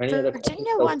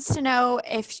 Virginia wants to know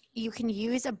if you can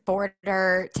use a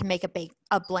border to make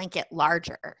a blanket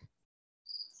larger.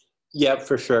 Yeah,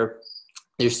 for sure.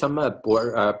 There's some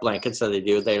blankets that they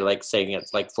do. They're like saying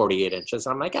it's like 48 inches.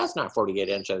 I'm like, that's not 48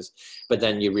 inches. But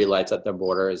then you realize that the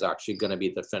border is actually going to be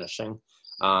the finishing.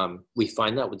 We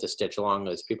find that with the stitch along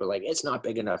is people are like, it's not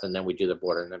big enough. And then we do the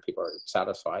border and then people are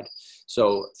satisfied.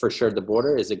 So for sure, the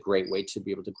border is a great way to be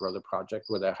able to grow the project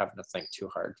without having to think too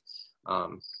hard.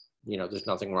 You know, there's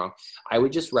nothing wrong. I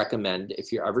would just recommend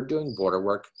if you're ever doing border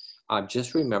work,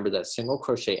 just remember that single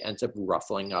crochet ends up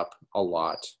ruffling up a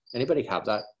lot. Anybody have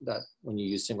that when you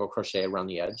use single crochet around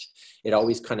the edge, it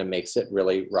always kind of makes it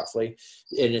really ruffly,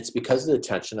 and it's because of the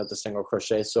tension of the single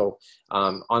crochet. So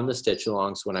on the stitch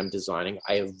alongs, when I'm designing,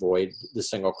 I avoid the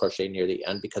single crochet near the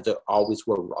end because it always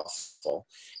will ruffle.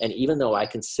 And even though I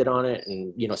can sit on it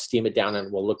and, you know, steam it down and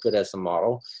it will look good as a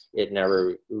model, it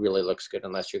never really looks good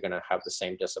unless you're going to have the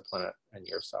same discipline in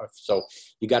yourself. So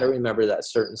you got to remember that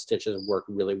certain stitches work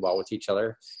really well with each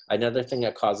other. Another thing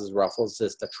that causes ruffles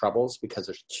is the trebles, because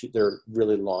they're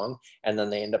really long and then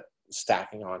they end up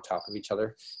stacking on top of each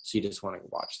other. So you just want to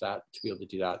watch that to be able to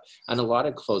do that. And a lot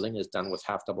of clothing is done with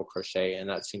half double crochet, and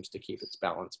that seems to keep its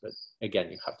balance. But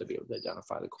again, you have to be able to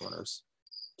identify the corners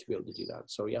to be able to do that.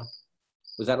 So yeah,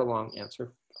 was that a long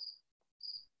answer?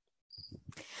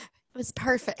 It was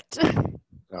perfect.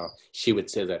 Oh, she would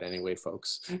say that anyway,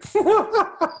 folks.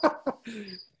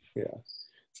 Yeah.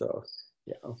 So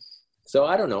yeah. So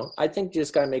I don't know. I think you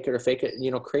just gotta make it or fake it.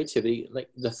 You know, creativity. Like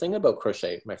the thing about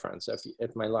crochet, my friends.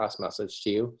 If my last message to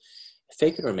you,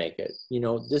 fake it or make it. You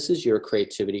know, this is your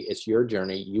creativity. It's your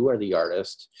journey. You are the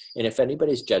artist. And if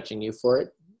anybody's judging you for it,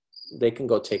 they can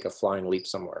go take a flying leap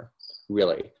somewhere.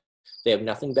 Really, they have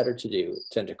nothing better to do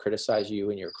than to criticize you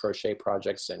and your crochet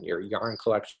projects and your yarn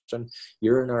collection.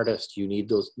 You're an artist. You need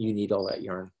those. You need all that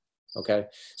yarn. Okay.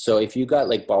 So if you got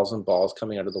like balls and balls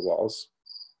coming out of the walls,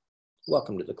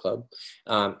 welcome to the club.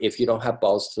 If you don't have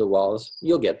balls to the walls,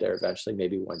 you'll get there eventually,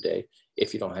 maybe one day.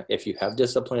 If you have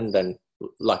discipline, then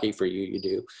lucky for you, you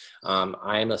do.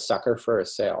 I'm a sucker for a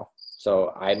sale.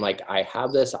 So I'm like, I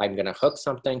have this, I'm gonna hook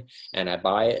something and I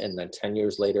buy it, and then 10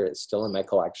 years later, it's still in my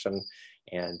collection.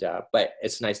 And, but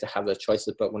it's nice to have those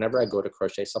choices. But whenever I go to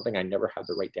crochet something, I never have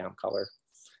the right damn color.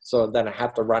 So then I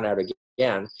have to run out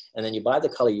again. And then you buy the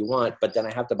color you want, but then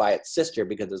I have to buy its sister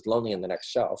because it's lonely in the next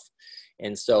shelf.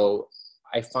 And so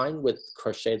I find with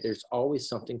crochet, there's always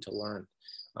something to learn.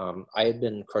 I had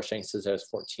been crocheting since I was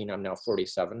 14. I'm now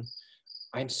 47.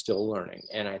 I'm still learning.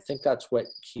 And I think that's what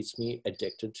keeps me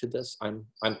addicted to this.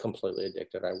 I'm completely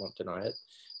addicted. I won't deny it.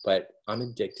 But I'm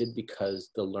addicted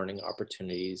because the learning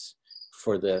opportunities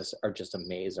for this are just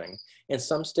amazing. And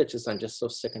some stitches I'm just so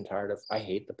sick and tired of. I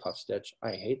hate the puff stitch.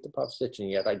 I hate the puff stitch, and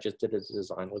yet I just did a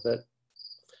design with it.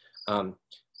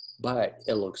 But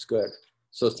it looks good.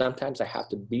 So sometimes I have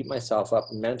to beat myself up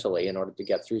mentally in order to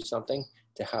get through something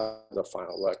to have the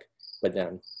final look. But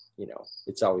then, you know,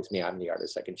 it's always me. I'm the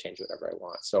artist. I can change whatever I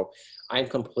want. So I'm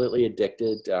completely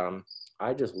addicted.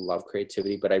 I just love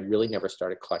creativity, but I really never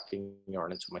started collecting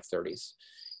yarn until my 30s.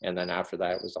 And then after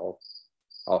that, it was all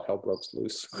hell broke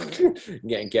loose.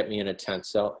 Get me in a tent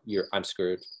sale. I'm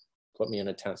screwed. Put me in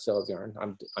a tent sale of yarn.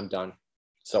 I'm done.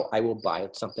 So I will buy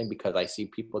something because I see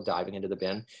people diving into the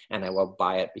bin, and I will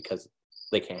buy it because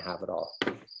they can't have it all.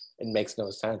 It makes no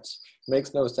sense. It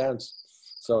makes no sense.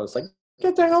 So it's like,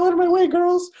 get the hell out of my way,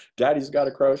 girls. Daddy's got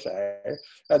a crochet.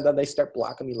 And then they start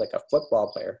blocking me like a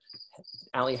football player.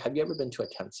 Allie, have you ever been to a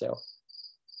tent sale?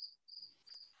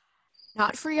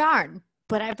 Not for yarn,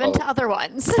 but I've been to other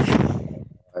ones.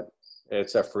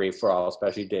 It's a free for all,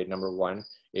 especially day number 1.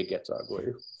 It gets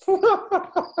ugly.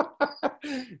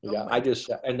 Yeah,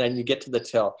 and then you get to the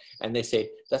till and they say,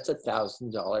 that's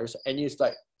 $1,000. And you're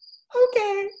like,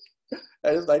 okay.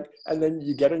 And it's like, and then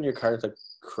you get in your car, it's like,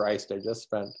 Christ, I just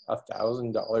spent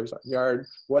 $1,000 on yarn.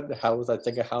 What the hell was I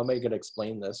thinking? How am I going to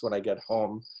explain this when I get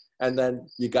home? And then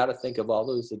you got to think of all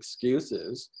those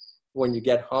excuses when you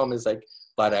get home. Is like,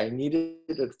 but I needed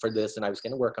it for this, and I was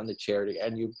going to work on the charity.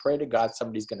 And you pray to God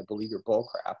somebody's going to believe your bull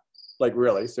crap. Like,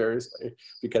 really, seriously,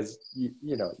 because you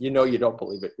know you don't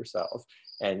believe it yourself,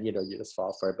 and you just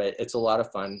fall for it. But it's a lot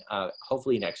of fun.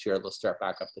 Hopefully next year they'll start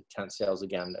back up the tent sales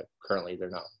again. Currently they're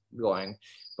not going,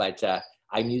 but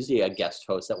I'm usually a guest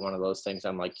host at one of those things.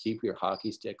 I'm like, keep your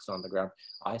hockey sticks on the ground.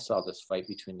 I saw this fight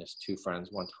between these 2 friends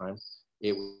one time.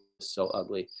 It was so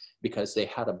ugly because they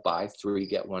had a buy 3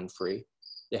 get 1 free.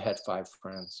 They had 5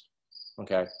 friends.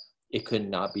 Okay, it could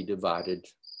not be divided,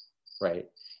 right?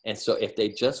 And so if they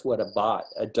just would have bought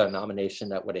a denomination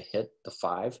that would have hit the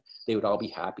 5, they would all be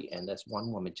happy. And this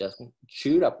one woman just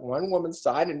chewed up one woman's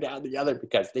side and down the other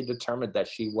because they determined that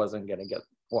she wasn't going to get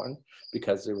one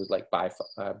because it was like buy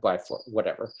 4,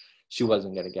 whatever. She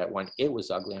wasn't going to get one. It was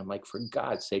ugly. I'm like, for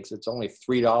God's sakes, it's only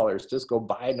 $3. Just go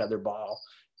buy another ball.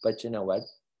 But you know what?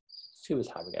 She was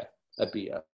having a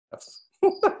BF.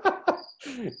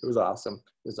 It was awesome.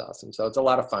 It was awesome. So it's a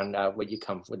lot of fun when you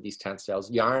come with these tent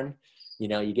sales. Yarn,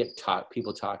 you get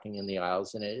people talking in the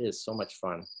aisles, and it is so much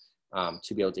fun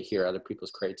to be able to hear other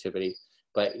people's creativity.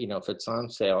 But, if it's on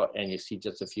sale and you see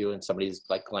just a few and somebody's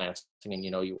like glancing and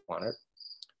you want it,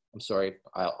 I'm sorry,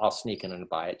 I'll sneak in and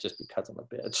buy it just because I'm a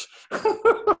bitch.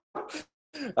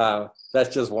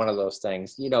 That's just one of those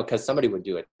things, because somebody would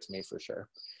do it to me for sure.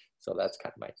 So that's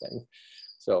kind of my thing.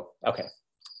 So, okay.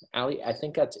 Allie, I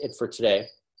think that's it for today.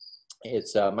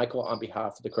 It's Michael on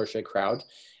behalf of the Crochet Crowd.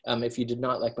 If you did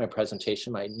not like my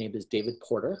presentation, my name is David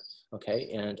Porter,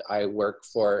 okay? And I work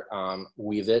for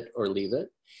Weave It or Leave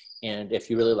It. And if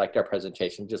you really liked our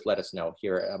presentation, just let us know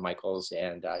here at Michael's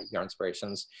and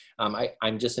Yarnspirations.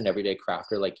 I'm just an everyday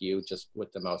crafter like you, just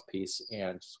with the mouthpiece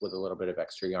and just with a little bit of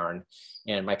extra yarn.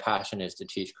 And my passion is to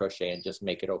teach crochet and just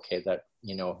make it okay that,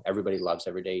 everybody loves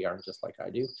everyday yarn just like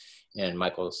I do. And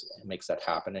Michael's makes that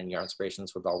happen. And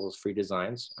Yarnspirations with all those free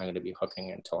designs, I'm going to be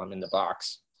hooking until I'm in the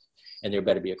box. And there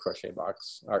better be a crochet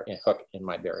box or a hook in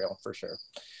my burial for sure.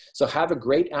 So have a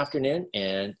great afternoon,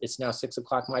 and it's now 6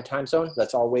 o'clock my time zone.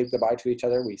 Let's all wave goodbye to each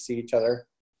other. We see each other,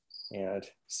 and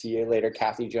see you later,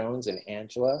 Kathy Jones and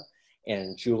Angela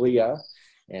and Julia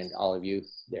and all of you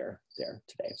there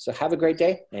today. So have a great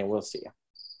day, and we'll see you.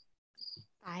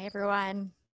 Bye,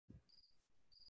 everyone.